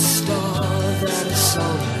upon a star that I saw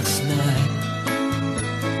last night.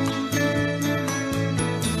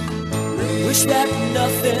 Wish that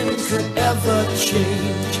nothing could ever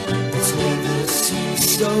change. It's never seemed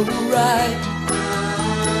so right.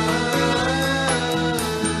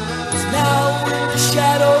 'Cause now when the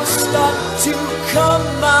shadows start to come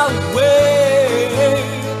my way,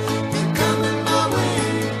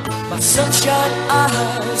 my sunshine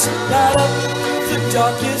eyes light up the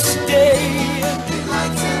darkest day.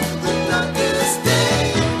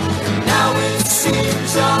 Now it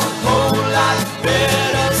seems a whole lot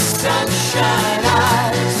better. Sunshine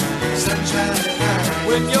eyes, Sunshine eyes,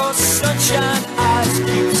 when your sunshine eyes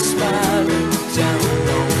keep smiling down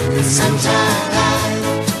on me. sunshine eyes,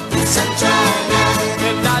 sunshine eyes.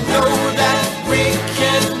 And I know that we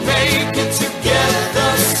can make it together.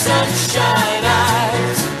 Sunshine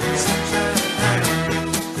eyes,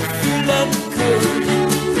 feeling good.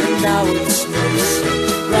 Now it's no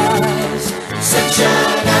surprise.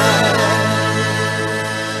 Sunshine eyes.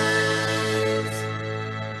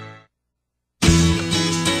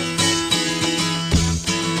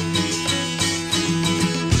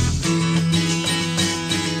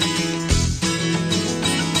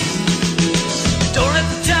 Don't let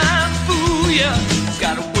the time fool you.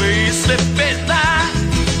 Got a way of slipping by.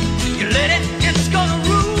 You let it, it's gonna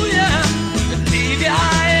rule you and leave you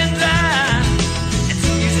high and dry. It's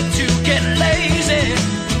easy to get lazy.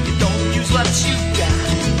 You don't use what you got.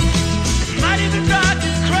 It might even drive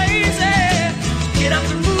you crazy. Get up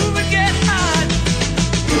and move and get hot.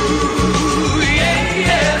 Ooh, yeah,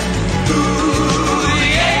 yeah. Ooh,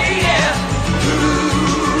 yeah, yeah.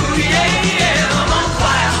 Ooh, yeah, yeah. I'm on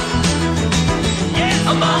fire. Yes,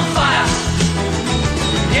 I'm on fire.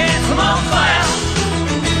 Yes, I'm on fire.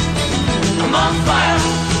 I'm on fire.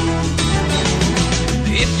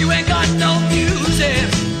 If you ain't got no music,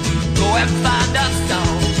 go and find a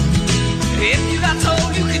song. If you got soul,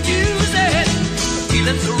 you can use it.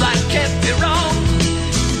 Feeling's right, can't be wrong.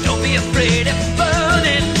 Don't be afraid of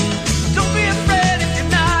burning. Don't be afraid if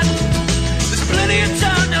you're not. There's plenty of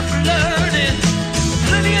time now for learning.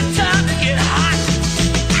 Plenty of time to get hot.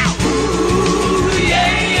 Ooh,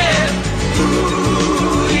 yeah, yeah.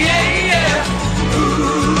 Ooh, yeah, yeah.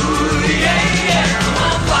 Ooh, yeah, yeah. I'm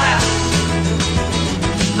on fire.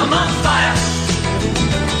 I'm on fire.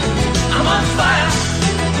 I'm on fire.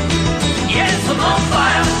 Yes, I'm on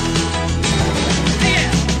fire. Yeah.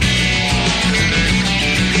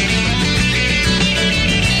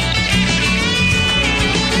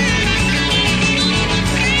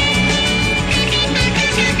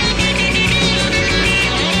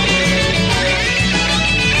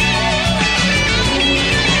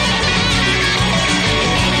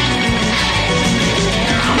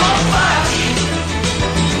 I'm on fire.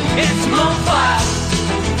 Yes, I'm on fire.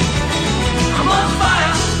 I'm on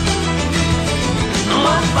fire. I'm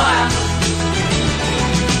on fire.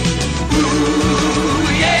 Ooh,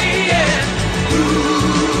 yeah, yeah.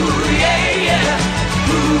 Ooh, yeah, yeah.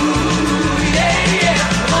 Ooh, yeah, yeah.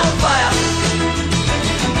 I'm on fire.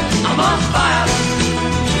 I'm on fire.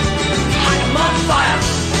 I'm on fire.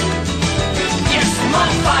 Yes, I'm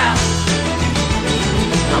on fire.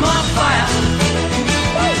 I'm on fire.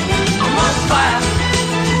 I'm on fire.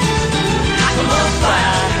 I'm on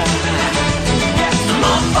fire. Yes, I'm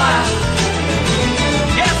on fire.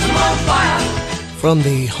 Yes, I'm on fire. From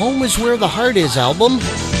the Home Is Where the Heart Is album,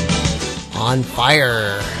 On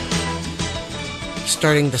Fire.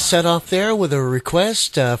 Starting the set off there with a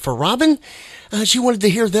request for Robin. She wanted to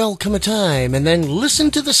hear There'll Come a Time and then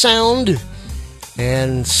Listen to the Sound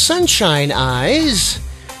and Sunshine Eyes,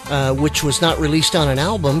 which was not released on an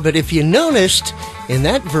album. But if you noticed, in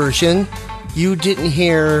that version, you didn't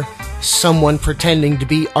hear someone pretending to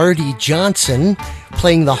be Artie Johnson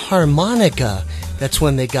playing the harmonica. That's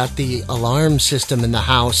when they got the alarm system in the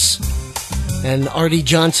house. And Artie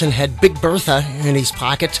Johnson had Big Bertha in his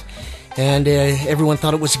pocket, and everyone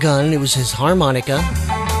thought it was a gun. It was his harmonica.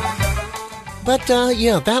 But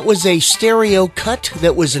yeah, that was a stereo cut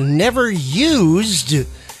that was never used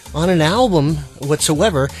on an album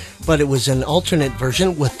whatsoever, but it was an alternate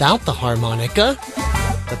version without the harmonica.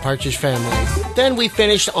 The Partridge Family. Then we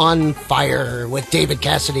finished On Fire with David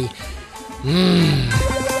Cassidy.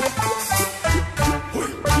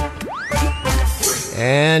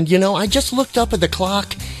 And, you know, I just looked up at the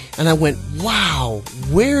clock and I went, wow,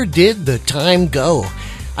 where did the time go?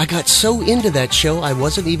 I got so into that show, I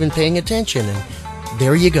wasn't even paying attention. And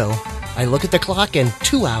there you go. I look at the clock and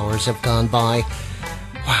 2 hours have gone by.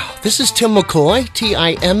 Wow. This is Tim McCoy,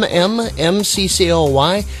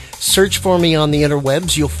 TIMMMCCOY. Search for me on the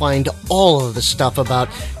interwebs. You'll find all of the stuff about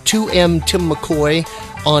 2M Tim McCoy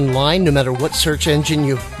online, no matter what search engine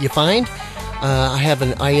you find. I have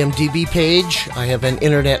an IMDb page. I have an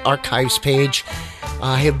Internet Archives page.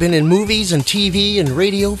 I have been in movies and TV and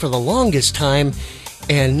radio for the longest time,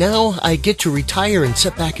 and now I get to retire and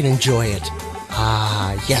sit back and enjoy it.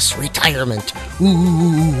 Ah, yes, retirement.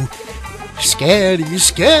 Ooh, scary,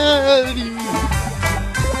 scary.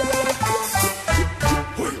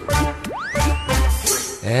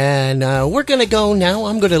 And we're going to go now.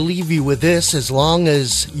 I'm going to leave you with this, As Long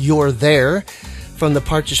As You're There, from the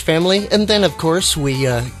Partridge Family. And then, of course, we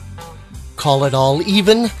call it all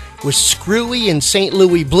even with Screwy and St.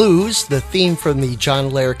 Louis Blues, the theme from the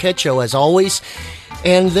John Larroquette Show, as always.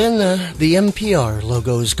 And then the NPR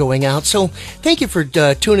logo is going out. So thank you for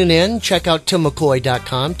tuning in. Check out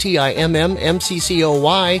timmccoy.com,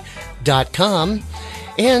 TIMMMCCOY.com.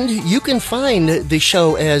 And you can find the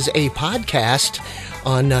show as a podcast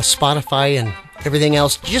on Spotify and everything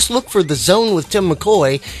else. Just look for The Zone with Tim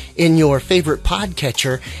McCoy in your favorite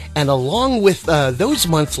podcatcher. And along with those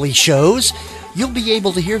monthly shows, you'll be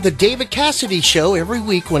able to hear the David Cassidy Show every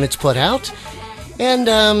week when it's put out. And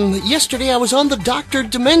yesterday I was on the Dr.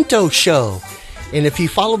 Demento Show. And if you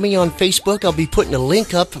follow me on Facebook, I'll be putting a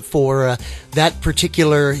link up for that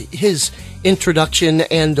particular, his introduction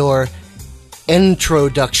and or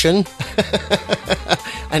introduction,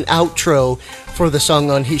 an outro for the song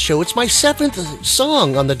on his show. It's my 7th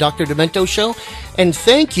song on the Dr. Demento Show. And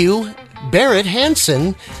thank you, Barrett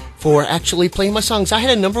Hansen, for actually playing my songs. I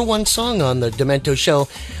had a #1 song on the Demento Show.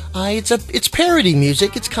 It's parody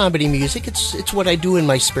music, it's comedy music, it's what I do in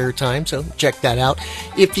my spare time, so check that out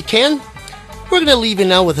if you can. We're going to leave you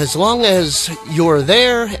now with As Long As You're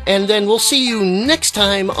There, and then we'll see you next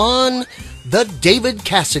time on The David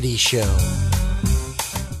Cassidy Show.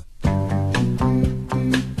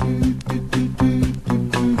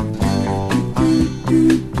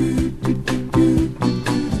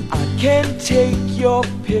 Can't take your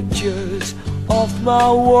pictures off my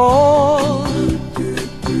wall.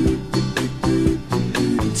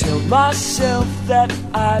 Tell myself that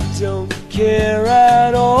I don't care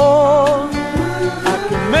at all. I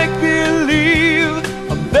can make believe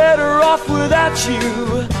I'm better off without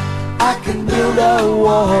you. I can build a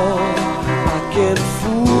wall. I can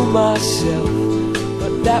fool myself,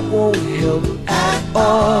 but that won't help at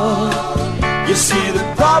all. You see, the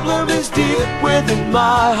problem is deep within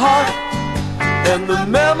my heart, and the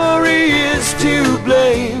memory is to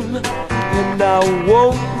blame. And I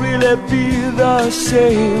won't really be the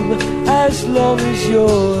same as long as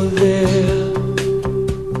you're there.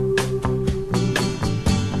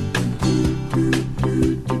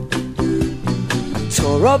 I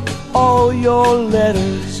tore up all your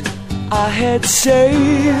letters I had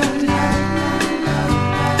saved,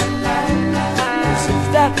 as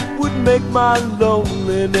if that would make my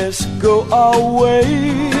loneliness go away.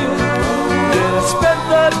 Then I spent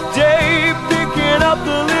the day picking up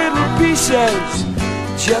the little pieces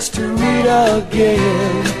just to read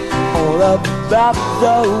again all about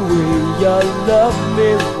the way you loved me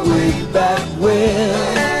way back when.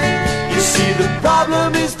 You see, the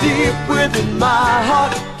problem is deep within my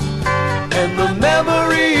heart, and the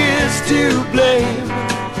memory is to blame.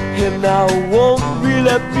 And I won't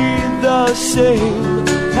really be the same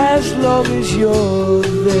as long as you're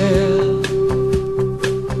there.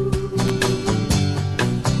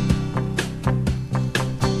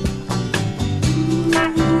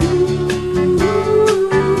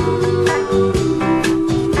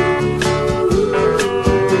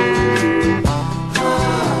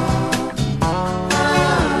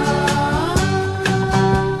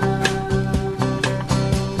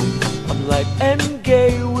 I'm light and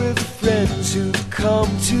gay with friends who come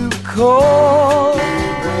to call,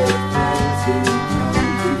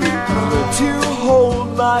 to hold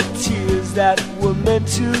my tears that were meant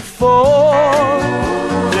to fall.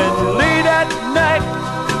 Then late at night,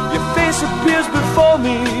 your face appears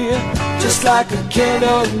just like a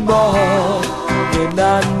cannonball. And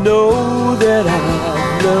I know that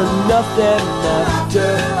I've learned nothing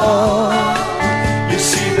after all. You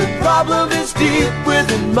see, the problem is deep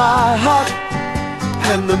within my heart,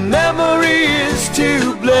 and the memory is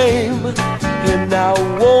to blame. And I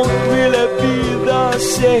won't really be the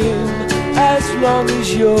same as long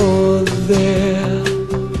as you're there.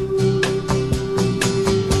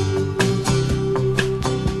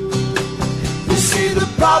 You see, the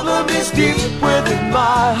problem is deep within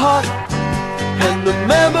my heart, and the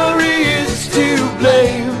memory is to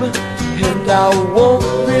blame. And I won't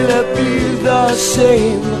really be the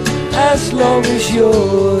same as long as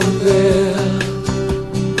you're there.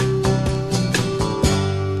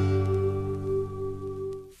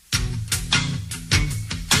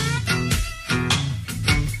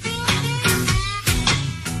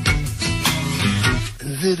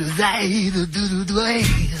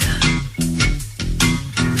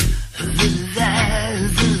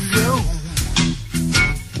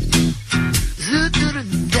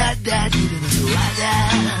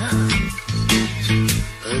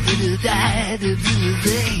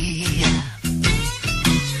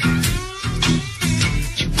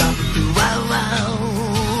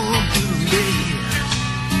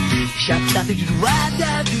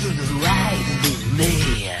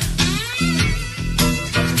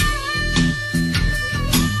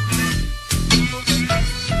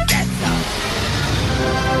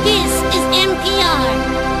 This is NPR,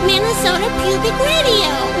 Minnesota Pubic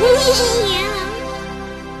Radio.